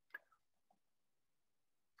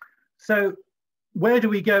 So where do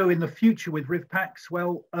we go in the future with RIVPACS?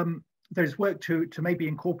 Well, there's work to maybe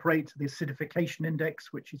incorporate the acidification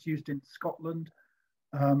index, which is used in Scotland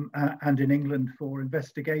and in England for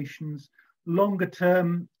investigations. Longer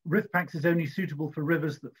term, RIVPACS is only suitable for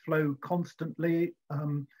rivers that flow constantly.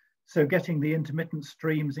 So getting the intermittent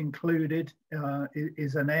streams included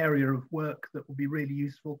is an area of work that will be really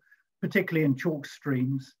useful, particularly in chalk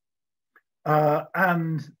streams.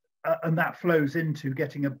 And that flows into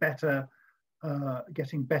getting better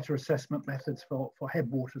assessment methods for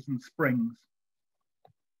headwaters and springs.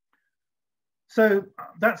 So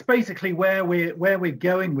that's basically where we're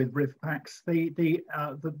going with RIVPACS.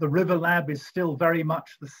 The River Lab is still very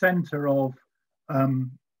much the centre of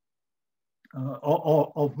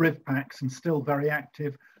RIVPACS and still very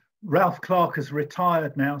active. Ralph Clark has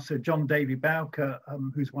retired now, so John Davy Bowker,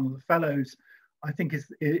 who's one of the fellows, I think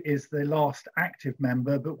is the last active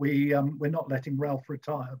member, but we're not letting Ralph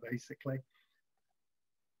retire, basically.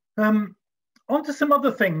 On to some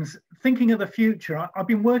other things, thinking of the future. I've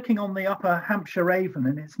been working on the Upper Hampshire Avon,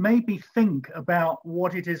 and it's made me think about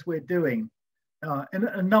what it is we're doing in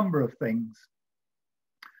a number of things.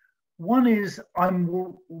 One is I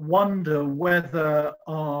wonder whether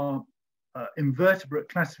our invertebrate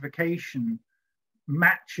classification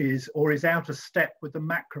matches or is out of step with the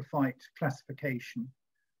macrophyte classification.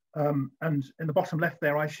 And in the bottom left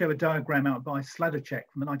there, I show a diagram out by Sladacek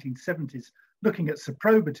from the 1970s, looking at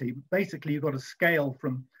saprobity. Basically, you've got a scale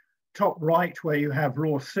from top right, where you have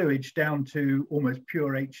raw sewage, down to almost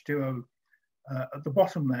pure H2O at the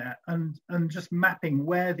bottom there, and just mapping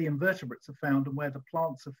where the invertebrates are found and where the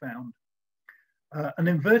plants are found. And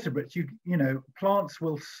invertebrates, you know, plants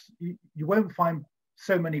will, you won't find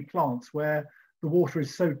so many plants where the water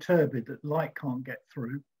is so turbid that light can't get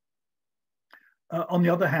through. On the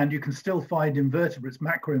other hand, you can still find invertebrates,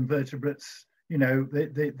 macroinvertebrates, you know,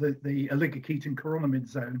 the oligochaetan chironomid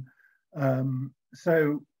zone.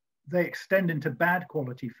 So they extend into bad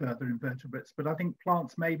quality further invertebrates, but I think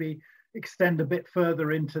plants maybe extend a bit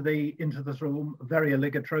further into the sort of very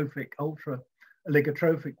oligotrophic, ultra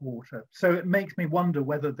oligotrophic water. So it makes me wonder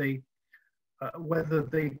whether the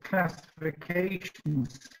classification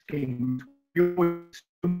schemes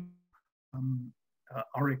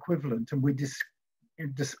are equivalent, and we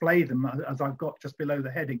display them as I've got just below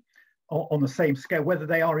the heading on the same scale, whether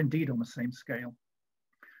they are indeed on the same scale.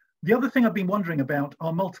 The other thing I've been wondering about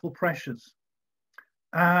are multiple pressures.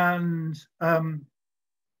 And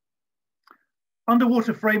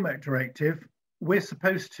Underwater Framework Directive, we're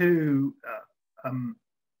supposed to,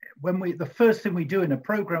 the first thing we do in a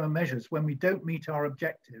program of measures when we don't meet our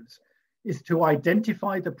objectives is to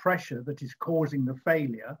identify the pressure that is causing the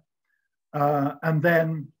failure. And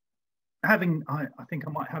then having, I think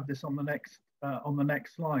I might have this on the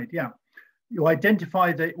next slide. Yeah, you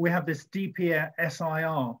identify that we have this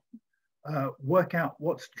DPSIR, work out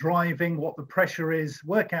what's driving, what the pressure is,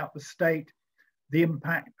 work out the state, the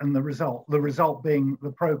impact, and the result being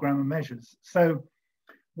the program of measures. So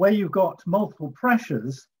where you've got multiple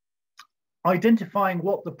pressures, identifying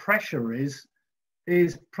what the pressure is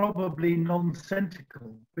probably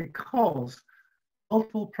nonsensical, because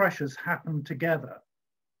multiple pressures happen together.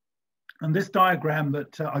 And this diagram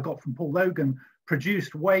that I got from Paul Logan,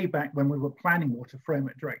 produced way back when we were planning Water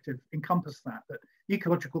Framework Directive, encompassed that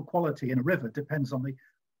ecological quality in a river depends on the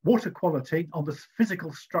water quality, on the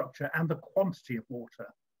physical structure and the quantity of water.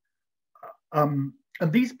 And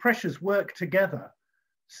these pressures work together.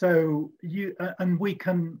 So and we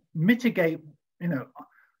can mitigate, you know,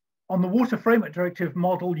 on the Water Framework Directive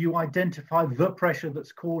model, you identify the pressure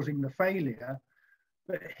that's causing the failure.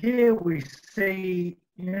 But here we see,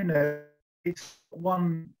 you know, it's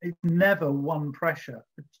never one pressure,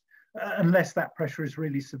 unless that pressure is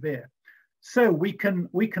really severe. So we can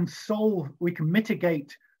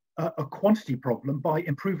mitigate a quantity problem by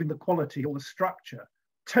improving the quality or the structure,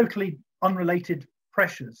 totally unrelated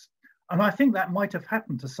pressures. And I think that might have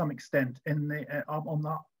happened to some extent in the on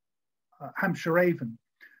the Hampshire Avon.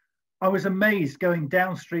 I was amazed going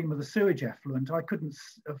downstream of the sewage effluent. I couldn't,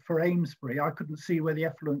 for Amesbury, I couldn't see where the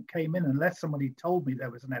effluent came in unless somebody told me there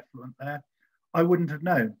was an effluent there. I wouldn't have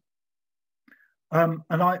known. And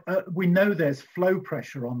we know there's flow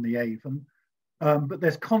pressure on the Avon, but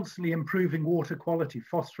there's constantly improving water quality.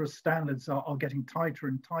 Phosphorus standards are getting tighter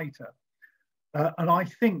and tighter. And I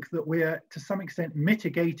think that we're, to some extent,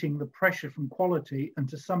 mitigating the pressure from quality and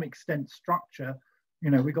to some extent structure. You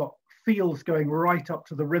know, we've got fields going right up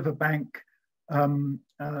to the riverbank, and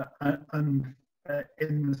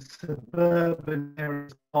in the suburban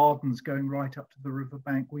areas, gardens going right up to the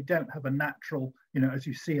riverbank. We don't have a natural, you know, as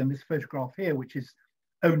you see in this photograph here, which is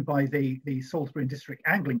owned by the Salisbury District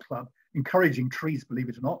Angling Club, encouraging trees, believe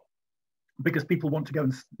it or not, because people want to go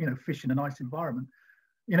and, you know, fish in a nice environment.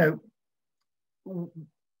 You know,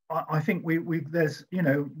 I think there's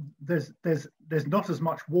not as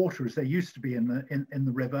much water as there used to be in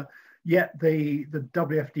the river, yet the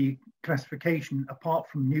WFD classification, apart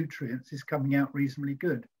from nutrients, is coming out reasonably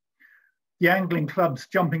good. The angling club's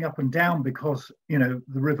jumping up and down because, you know,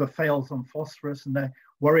 the river fails on phosphorus and they're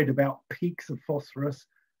worried about peaks of phosphorus.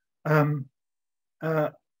 I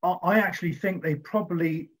actually think they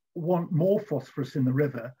probably want more phosphorus in the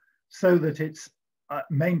river so that it's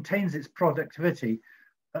maintains its productivity.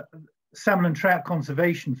 Salmon and trout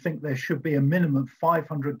conservation think there should be a minimum of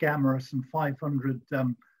 500 gammarus and 500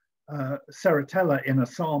 Ceratella in a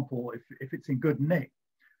sample if it's in good nick.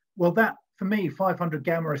 Well, that, for me, 500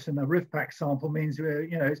 gammarus in a RIVPACS sample means, you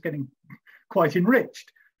know, it's getting quite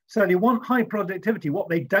enriched. So they want high productivity. What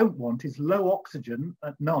they don't want is low oxygen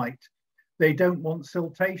at night. They don't want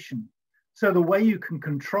siltation. So the way you can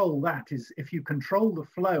control that is if you control the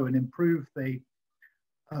flow and improve the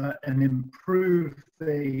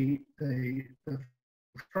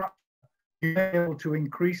structure, you're able to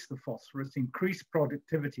increase the phosphorus, increase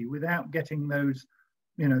productivity without getting those,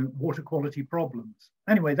 you know, water quality problems.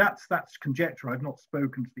 Anyway, that's conjecture. I've not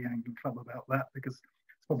spoken to the Angling Club about that because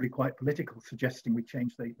it's probably quite political, suggesting we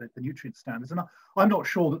change the nutrient standards. And I'm not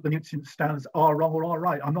sure that the nutrient standards are wrong or are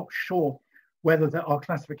right. I'm not sure whether our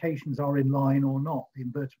classifications are in line or not, the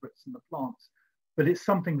invertebrates and the plants. But it's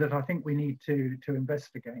something that I think we need to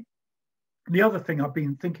investigate. The other thing I've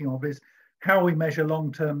been thinking of is how we measure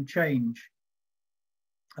long-term change.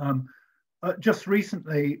 Just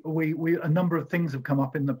recently, a number of things have come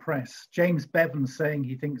up in the press. James Bevan saying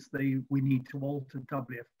he thinks we need to alter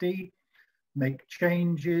WFD, make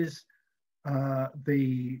changes.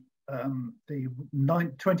 The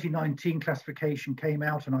 2019 classification came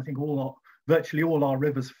out, and I think virtually all our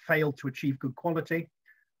rivers failed to achieve good quality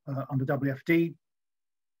under WFD.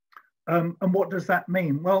 And what does that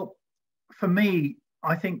mean? Well, for me,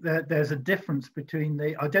 I think that there's a difference between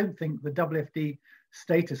I don't think the WFD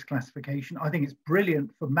status classification, I think it's brilliant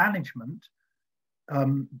for management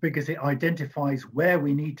because it identifies where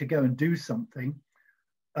we need to go and do something.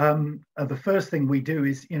 The first thing we do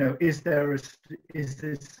is, you know, is this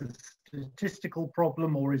a statistical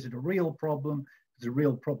problem or is it a real problem? If it's a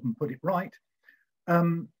real problem, put it right.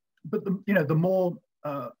 But the more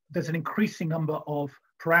there's an increasing number of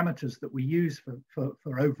parameters that we use for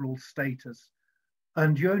overall status,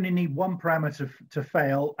 and you only need one parameter to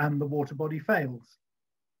fail, and the water body fails.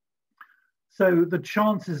 So the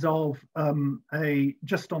chances of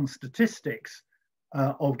just on statistics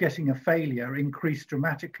of getting a failure increase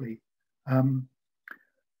dramatically. And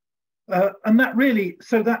that really,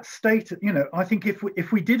 so that status, you know, I think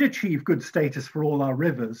if we did achieve good status for all our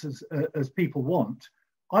rivers as people want,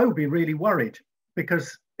 I would be really worried,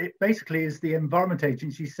 because it basically is the Environment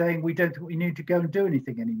Agency saying we don't think we need to go and do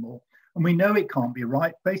anything anymore. And we know it can't be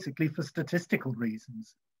right, basically for statistical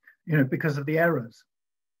reasons, you know, because of the errors.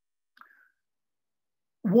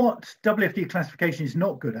 What WFD classification is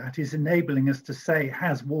not good at is enabling us to say,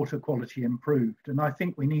 has water quality improved? And I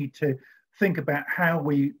think we need to think about how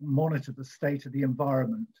we monitor the state of the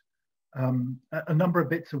environment. A number of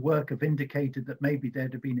bits of work have indicated that maybe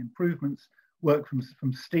there'd have been improvements. Work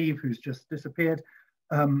from Steve, who's just disappeared,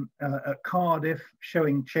 at Cardiff,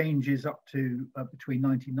 showing changes up to between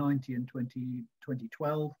 1990 and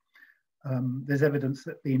 2012. There's evidence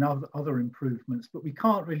that there have been other improvements, but we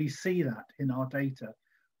can't really see that in our data.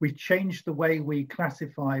 We've changed the way we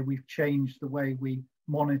classify, we've changed the way we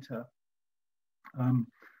monitor.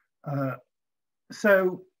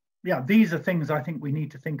 So yeah, these are things I think we need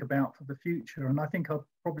to think about for the future, and I think I'll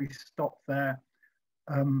probably stop there.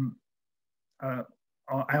 Our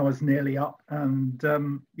hour's nearly up, and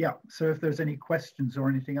yeah, so if there's any questions or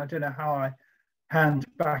anything, I don't know how I hand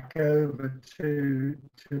back over to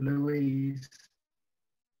Louise.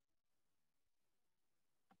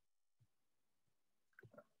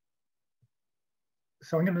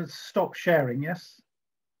 So I'm going to stop sharing, yes?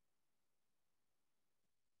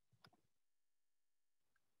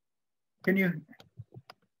 Can you?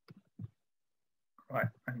 Right,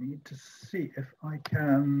 I need to see if I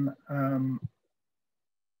can, I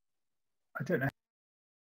don't know.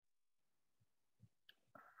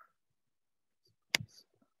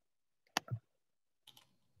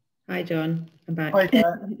 Hi, John, I'm back. Hi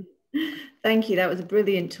there. Thank you, that was a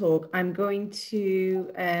brilliant talk. I'm going to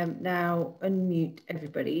now unmute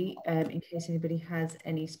everybody in case anybody has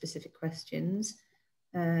any specific questions.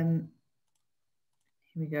 Here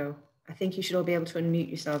we go. I think you should all be able to unmute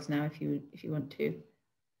yourselves now if you want to.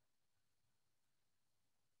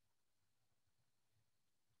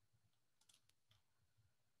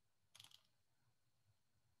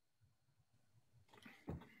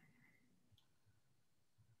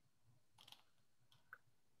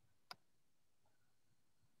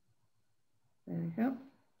 There we go.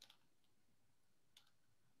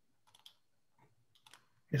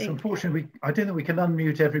 Yes, unfortunately, I don't think we can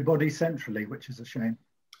unmute everybody centrally, which is a shame.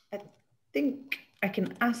 I think I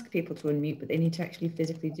can ask people to unmute, but they need to actually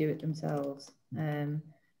physically do it themselves. That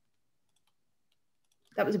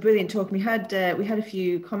was a brilliant talk. We had a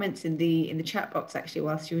few comments in the chat box actually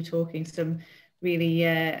whilst you were talking. Some really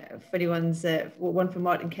funny ones. One from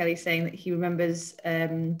Martin Kelly saying that he remembers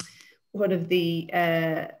one of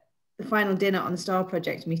the final dinner on the Star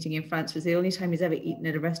Project meeting in France was the only time he's ever eaten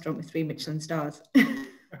at a restaurant with 3 Michelin stars.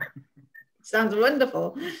 Sounds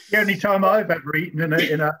wonderful. The only time I've ever eaten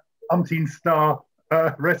in a umpteen-star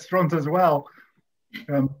restaurant as well.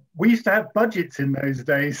 We used to have budgets in those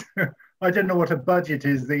days. I don't know what a budget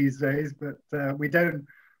is these days, but we don't,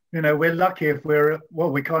 you know, we're lucky if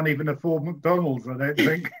we can't even afford McDonald's, I don't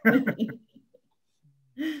think.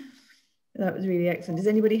 That was really excellent. Does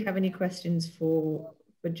anybody have any questions for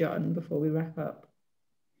John before we wrap up?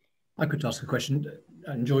 I could ask a question.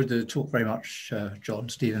 I enjoyed the talk very much, John.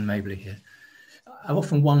 Stephen Murray-Bligh here. I've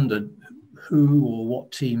often wondered who or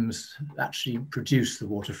what teams actually produced the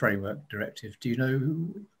Water Framework Directive. Do you know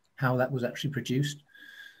how that was actually produced?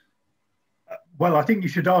 Well, I think you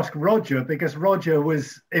should ask Roger, because Roger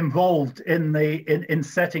was involved in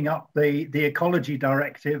setting up the Ecology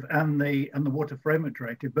Directive and the Water Framework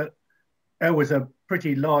Directive. But there was a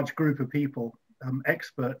pretty large group of people,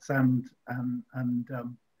 experts and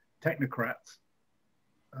technocrats.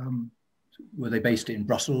 Were they based in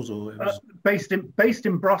Brussels, or based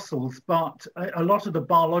in Brussels? But a lot of the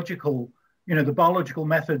biological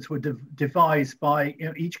methods were devised by,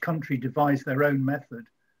 each country devised their own method.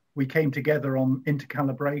 We came together on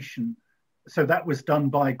intercalibration, so that was done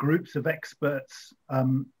by groups of experts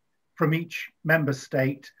from each member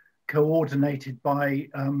state, coordinated by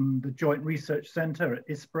the Joint Research Centre at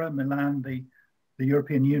ISPRA, Milan, the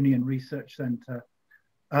European Union Research Centre.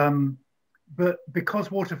 But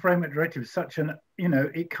because Water Framework Directive is such an,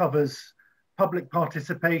 it covers public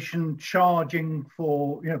participation, charging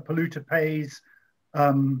for, polluter pays,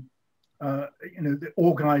 the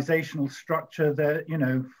organizational structure there,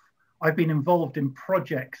 I've been involved in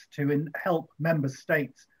projects to help member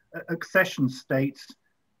states, accession states,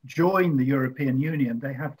 join the European Union.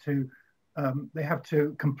 They have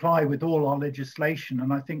to comply with all our legislation.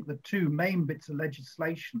 And I think the two main bits of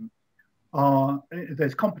legislation are,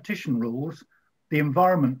 there's competition rules, the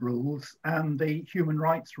environment rules, and the human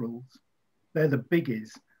rights rules. They're the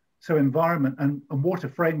biggies. So environment and Water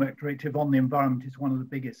Framework Directive on the environment is one of the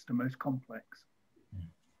biggest and most complex.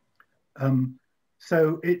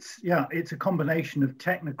 So it's a combination of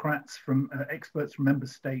technocrats from experts from member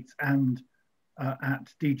states and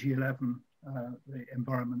at DG11, the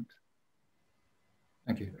environment.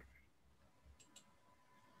 Thank you.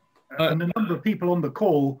 And a number of people on the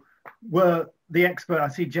call were the expert. I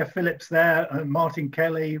see Jeff Phillips there, Martin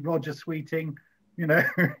Kelly, Roger Sweeting. There's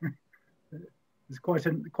quite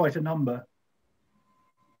a number.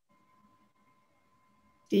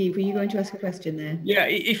 Steve, were you going to ask a question there? Yeah,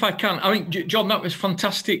 if I can. I mean, John, that was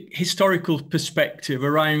fantastic historical perspective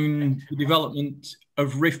around the development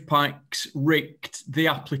of RIVPACS, RICT, the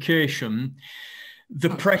application.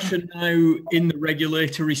 The pressure now in the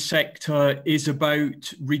regulatory sector is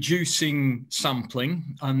about reducing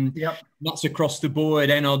sampling, and that's across the board,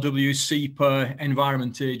 NRW, SEPA,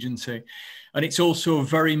 Environment Agency. And it's also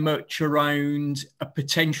very much around a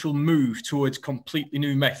potential move towards completely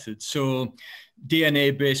new methods. So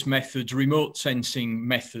DNA-based methods, remote sensing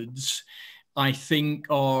methods, I think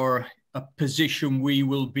are a position we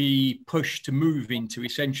will be pushed to move into,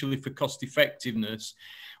 essentially for cost effectiveness.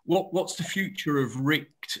 What's the future of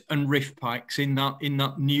RICT and RIVPACS in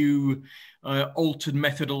that new altered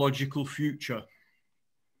methodological future?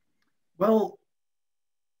 Well,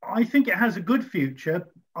 I think it has a good future.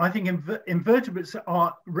 I think invertebrates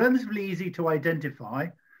are relatively easy to identify.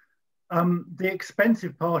 The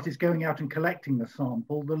expensive part is going out and collecting the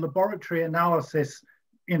sample. The laboratory analysis,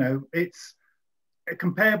 it's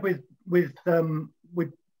compared with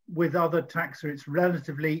other taxa, it's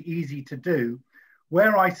relatively easy to do.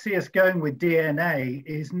 Where I see us going with DNA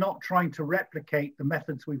is not trying to replicate the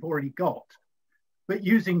methods we've already got, but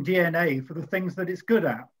using DNA for the things that it's good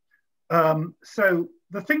at. So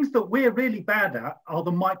the things that we're really bad at are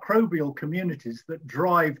the microbial communities that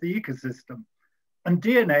drive the ecosystem. And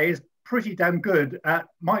DNA is pretty damn good at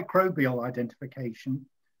microbial identification.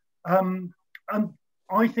 And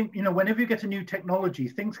I think, whenever you get a new technology,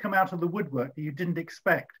 things come out of the woodwork that you didn't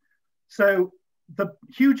expect. So the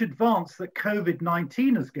huge advance that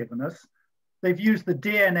COVID-19 has given us, they've used the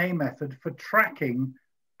DNA method for tracking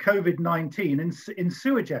COVID-19 in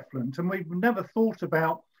sewage effluent. And we've never thought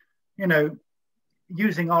about,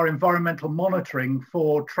 using our environmental monitoring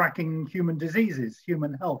for tracking human diseases,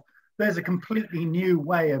 human health. There's a completely new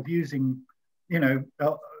way of using, a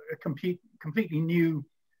completely new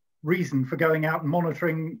reason for going out and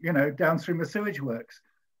monitoring, downstream of sewage works.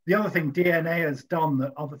 The other thing DNA has done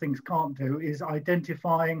that other things can't do is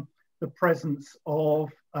identifying the presence of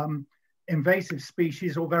invasive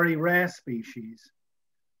species or very rare species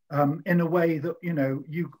in a way that,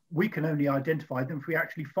 we can only identify them if we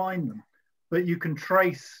actually find them. But you can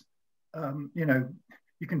trace,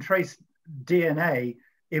 you can trace DNA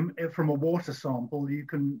from a water sample. You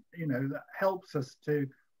can, that helps us to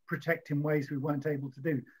protect in ways we weren't able to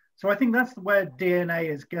do. So I think that's where DNA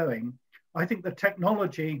is going. I think the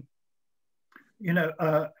technology,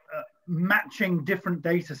 matching different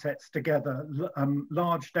data sets together,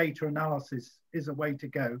 large data analysis is a way to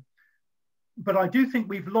go. But I do think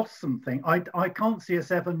we've lost something. I can't see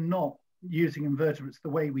us ever not using invertebrates the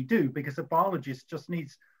way we do, because a biologist just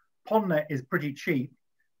needs pond net is pretty cheap.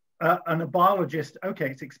 And a biologist, okay,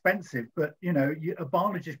 it's expensive, but you know, a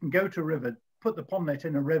biologist can go to a river, put the pond net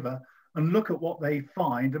in a river and look at what they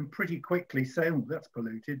find and pretty quickly say, oh, that's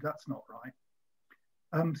polluted, that's not right.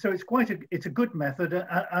 So it's a good method,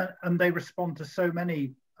 and they respond to so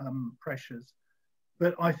many pressures.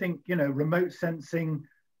 But I think, you know, remote sensing,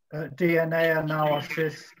 DNA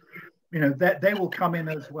analysis, you know, they will come in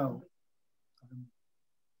as well.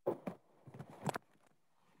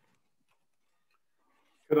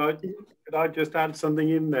 Could I just add something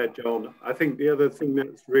in there, John? I think the other thing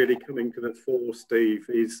that's really coming to the fore, Steve,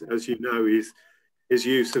 is, as you know, is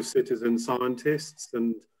use of citizen scientists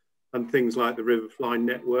and things like the RIVPACS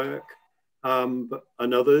network and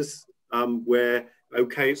others, where,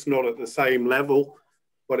 okay, it's not at the same level,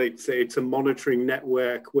 but it's a monitoring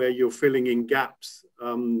network where you're filling in gaps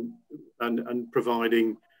and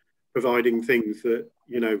providing things that,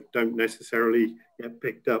 you know, don't necessarily get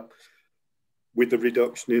picked up with the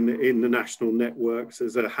reduction in the national networks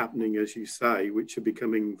as they're happening, as you say, which are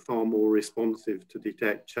becoming far more responsive to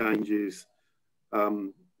detect changes.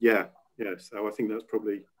 So I think that's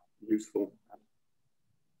probably useful.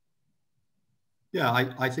 Yeah,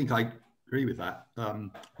 I think I agree with that.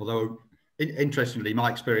 Although, interestingly, my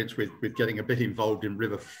experience with getting a bit involved in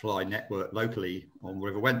RIVPACS network locally on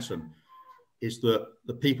River Wensum is that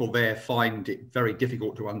the people there find it very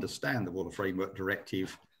difficult to understand the Water Framework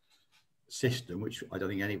Directive system, which I don't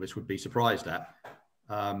think any of us would be surprised at,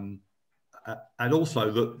 and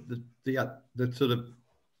also the sort of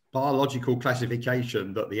biological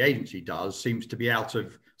classification that the agency does seems to be out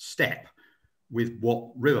of step with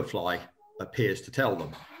what RIVPACS appears to tell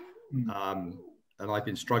them. And I've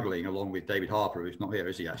been struggling along with David Harper, who's not here,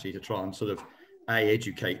 is he actually, to try and sort of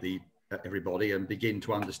educate everybody and begin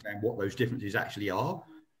to understand what those differences actually are.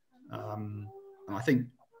 And I think,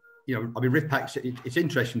 you know, I mean, RIVPACS, it's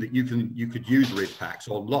interesting that you could use RIVPACS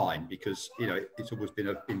online, because, you know, it's always been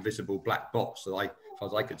an invisible black box that as far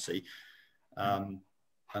as I could see. And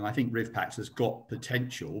I think RIVPACS has got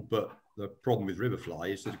potential, but the problem with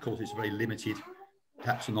RIVPACS is that, of course, it's a very limited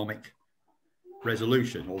taxonomic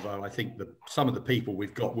resolution. Although I think that some of the people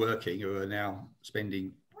we've got working who are now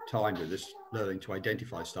spending time with us learning to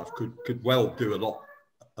identify stuff could well do a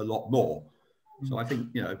lot more. So I think,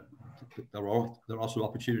 you know, there are some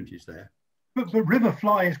opportunities there. But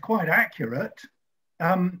RIVPACS is quite accurate.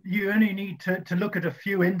 You only need to look at a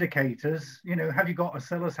few indicators. You know, have you got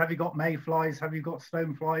ocella's? Have you got mayflies? Have you got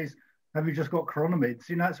stoneflies? Have you just got chironomids?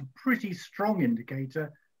 You know, it's a pretty strong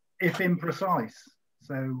indicator, if imprecise.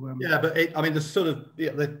 So yeah, but I mean, the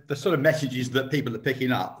sort of messages that people are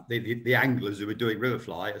picking up, the anglers who are doing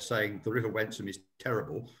RIVPACS are saying the River Wensum is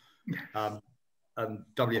terrible. And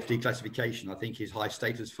WFD classification, I think, is high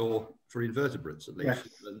status for invertebrates, at least. Yes.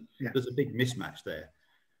 And there's a big mismatch there.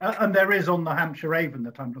 And there is on the Hampshire Avon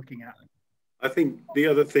that I'm looking at. I think the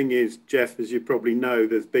other thing is, Jeff, as you probably know,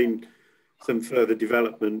 there's been some further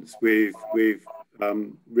developments with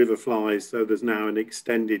RIVPACS. So there's now an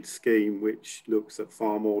extended scheme which looks at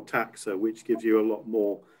far more taxa, which gives you a lot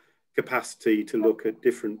more capacity to look at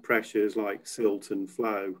different pressures like silt and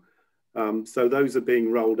flow. So those are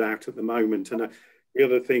being rolled out at the moment. And the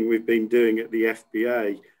other thing we've been doing at the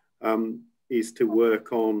FBA is to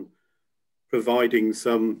work on providing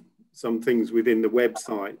some things within the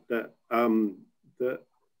website that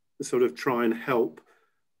sort of try and help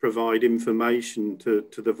provide information to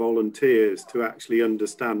the volunteers to actually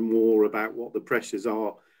understand more about what the pressures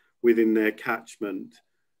are within their catchment.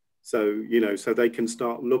 So, you know, so they can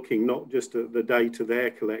start looking not just at the data they're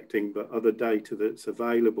collecting, but other data that's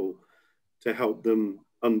available to help them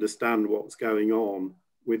understand what's going on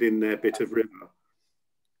within their bit of river.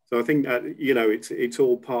 So I think that, you know, it's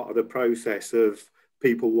all part of the process of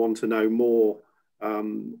people want to know more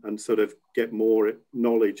and sort of get more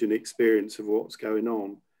knowledge and experience of what's going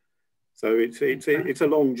on. So it's a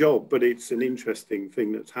long job, but it's an interesting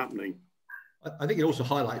thing that's happening. I think it also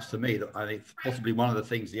highlights to me that I think possibly one of the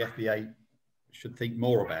things the FBA should think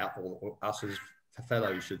more about, or us as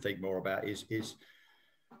fellows should think more about, is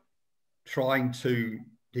trying to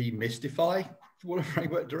demystify the Water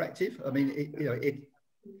Framework Directive. I mean,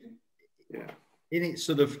 in its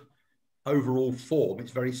sort of overall form,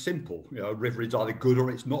 it's very simple. You know, a river is either good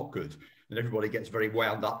or it's not good, and everybody gets very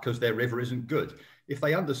wound up because their river isn't good. If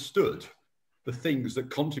they understood the things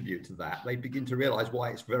that contribute to that, they begin to realise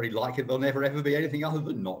why it's very likely there'll never ever be anything other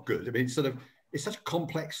than not good. I mean, it's such a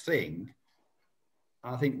complex thing.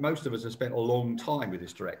 I think most of us have spent a long time with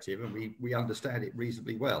this directive, and we understand it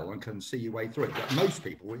reasonably well and can see your way through it. But most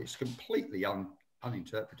people, it's completely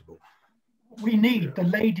uninterpretable. We need the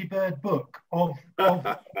Ladybird book of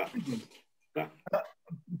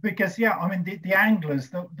Because yeah, I mean the anglers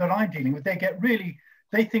that I'm dealing with,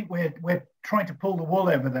 they think we're trying to pull the wool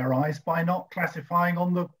over their eyes by not classifying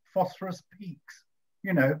on the phosphorus peaks,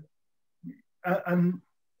 you know, and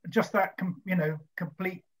just that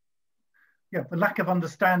complete the lack of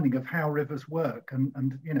understanding of how rivers work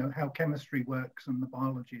and you know how chemistry works and the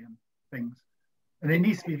biology and things, and it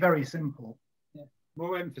needs to be very simple.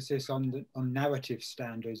 More emphasis on narrative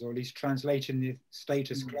standards, or at least translating the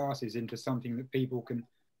status classes into something that people can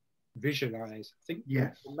visualize. I think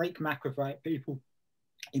the Lake Macrophyte people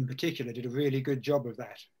in particular did a really good job of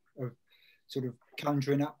that, of sort of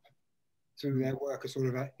conjuring up through their work a sort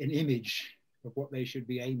of an image of what they should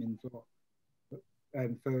be aiming for. But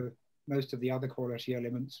for most of the other quality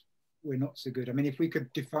elements, we're not so good. I mean, if we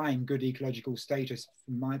could define good ecological status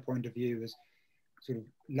from my point of view as sort of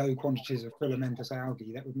low quantities of filamentous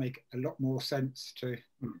algae, that would make a lot more sense to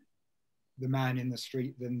the man in the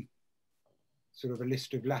street than sort of a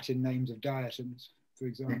list of Latin names of diatoms, for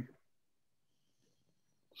example.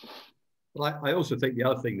 Well, I also think the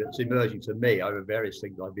other thing that's emerging to me over various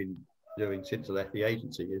things I've been doing since I left the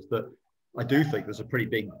agency is that I do think there's a pretty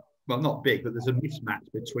big, well, not big, but there's a mismatch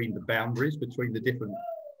between the boundaries, between the different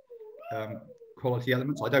quality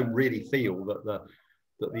elements. I don't really feel that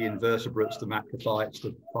the invertebrates, the macrophytes,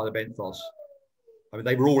 the phytobenthos, I mean,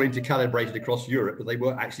 they were all intercalibrated across Europe, but they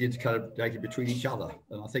weren't actually intercalibrated between each other.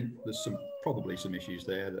 And I think there's probably some issues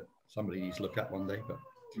there that somebody needs to look at one day. But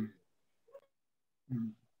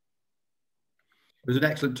it was an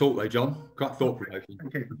excellent talk, though, John. Quite thought-provoking.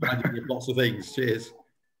 Lots of things. Cheers.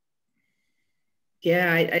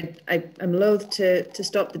 Yeah, I'm loath to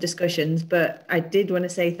stop the discussions, but I did want to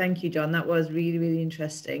say thank you, John. That was really, really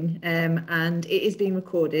interesting. And it is being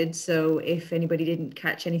recorded, so if anybody didn't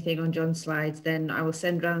catch anything on John's slides, then I will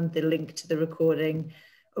send around the link to the recording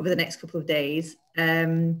over the next couple of days.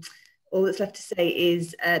 All that's left to say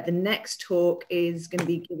is the next talk is going to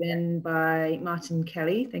be given by Martin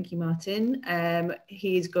Kelly. Thank you, Martin.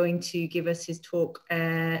 He is going to give us his talk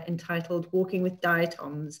entitled Walking with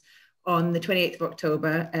Diatoms on the 28th of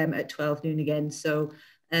October at 12 noon again. So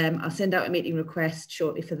I'll send out a meeting request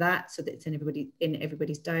shortly for that so that it's in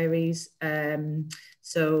everybody's diaries.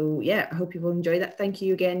 So yeah, I hope you will enjoy that. Thank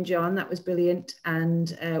you again, John. That was brilliant.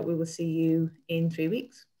 And we will see you in 3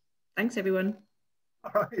 weeks. Thanks, everyone.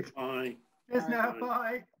 All right. Bye. Cheers now.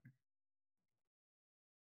 Bye.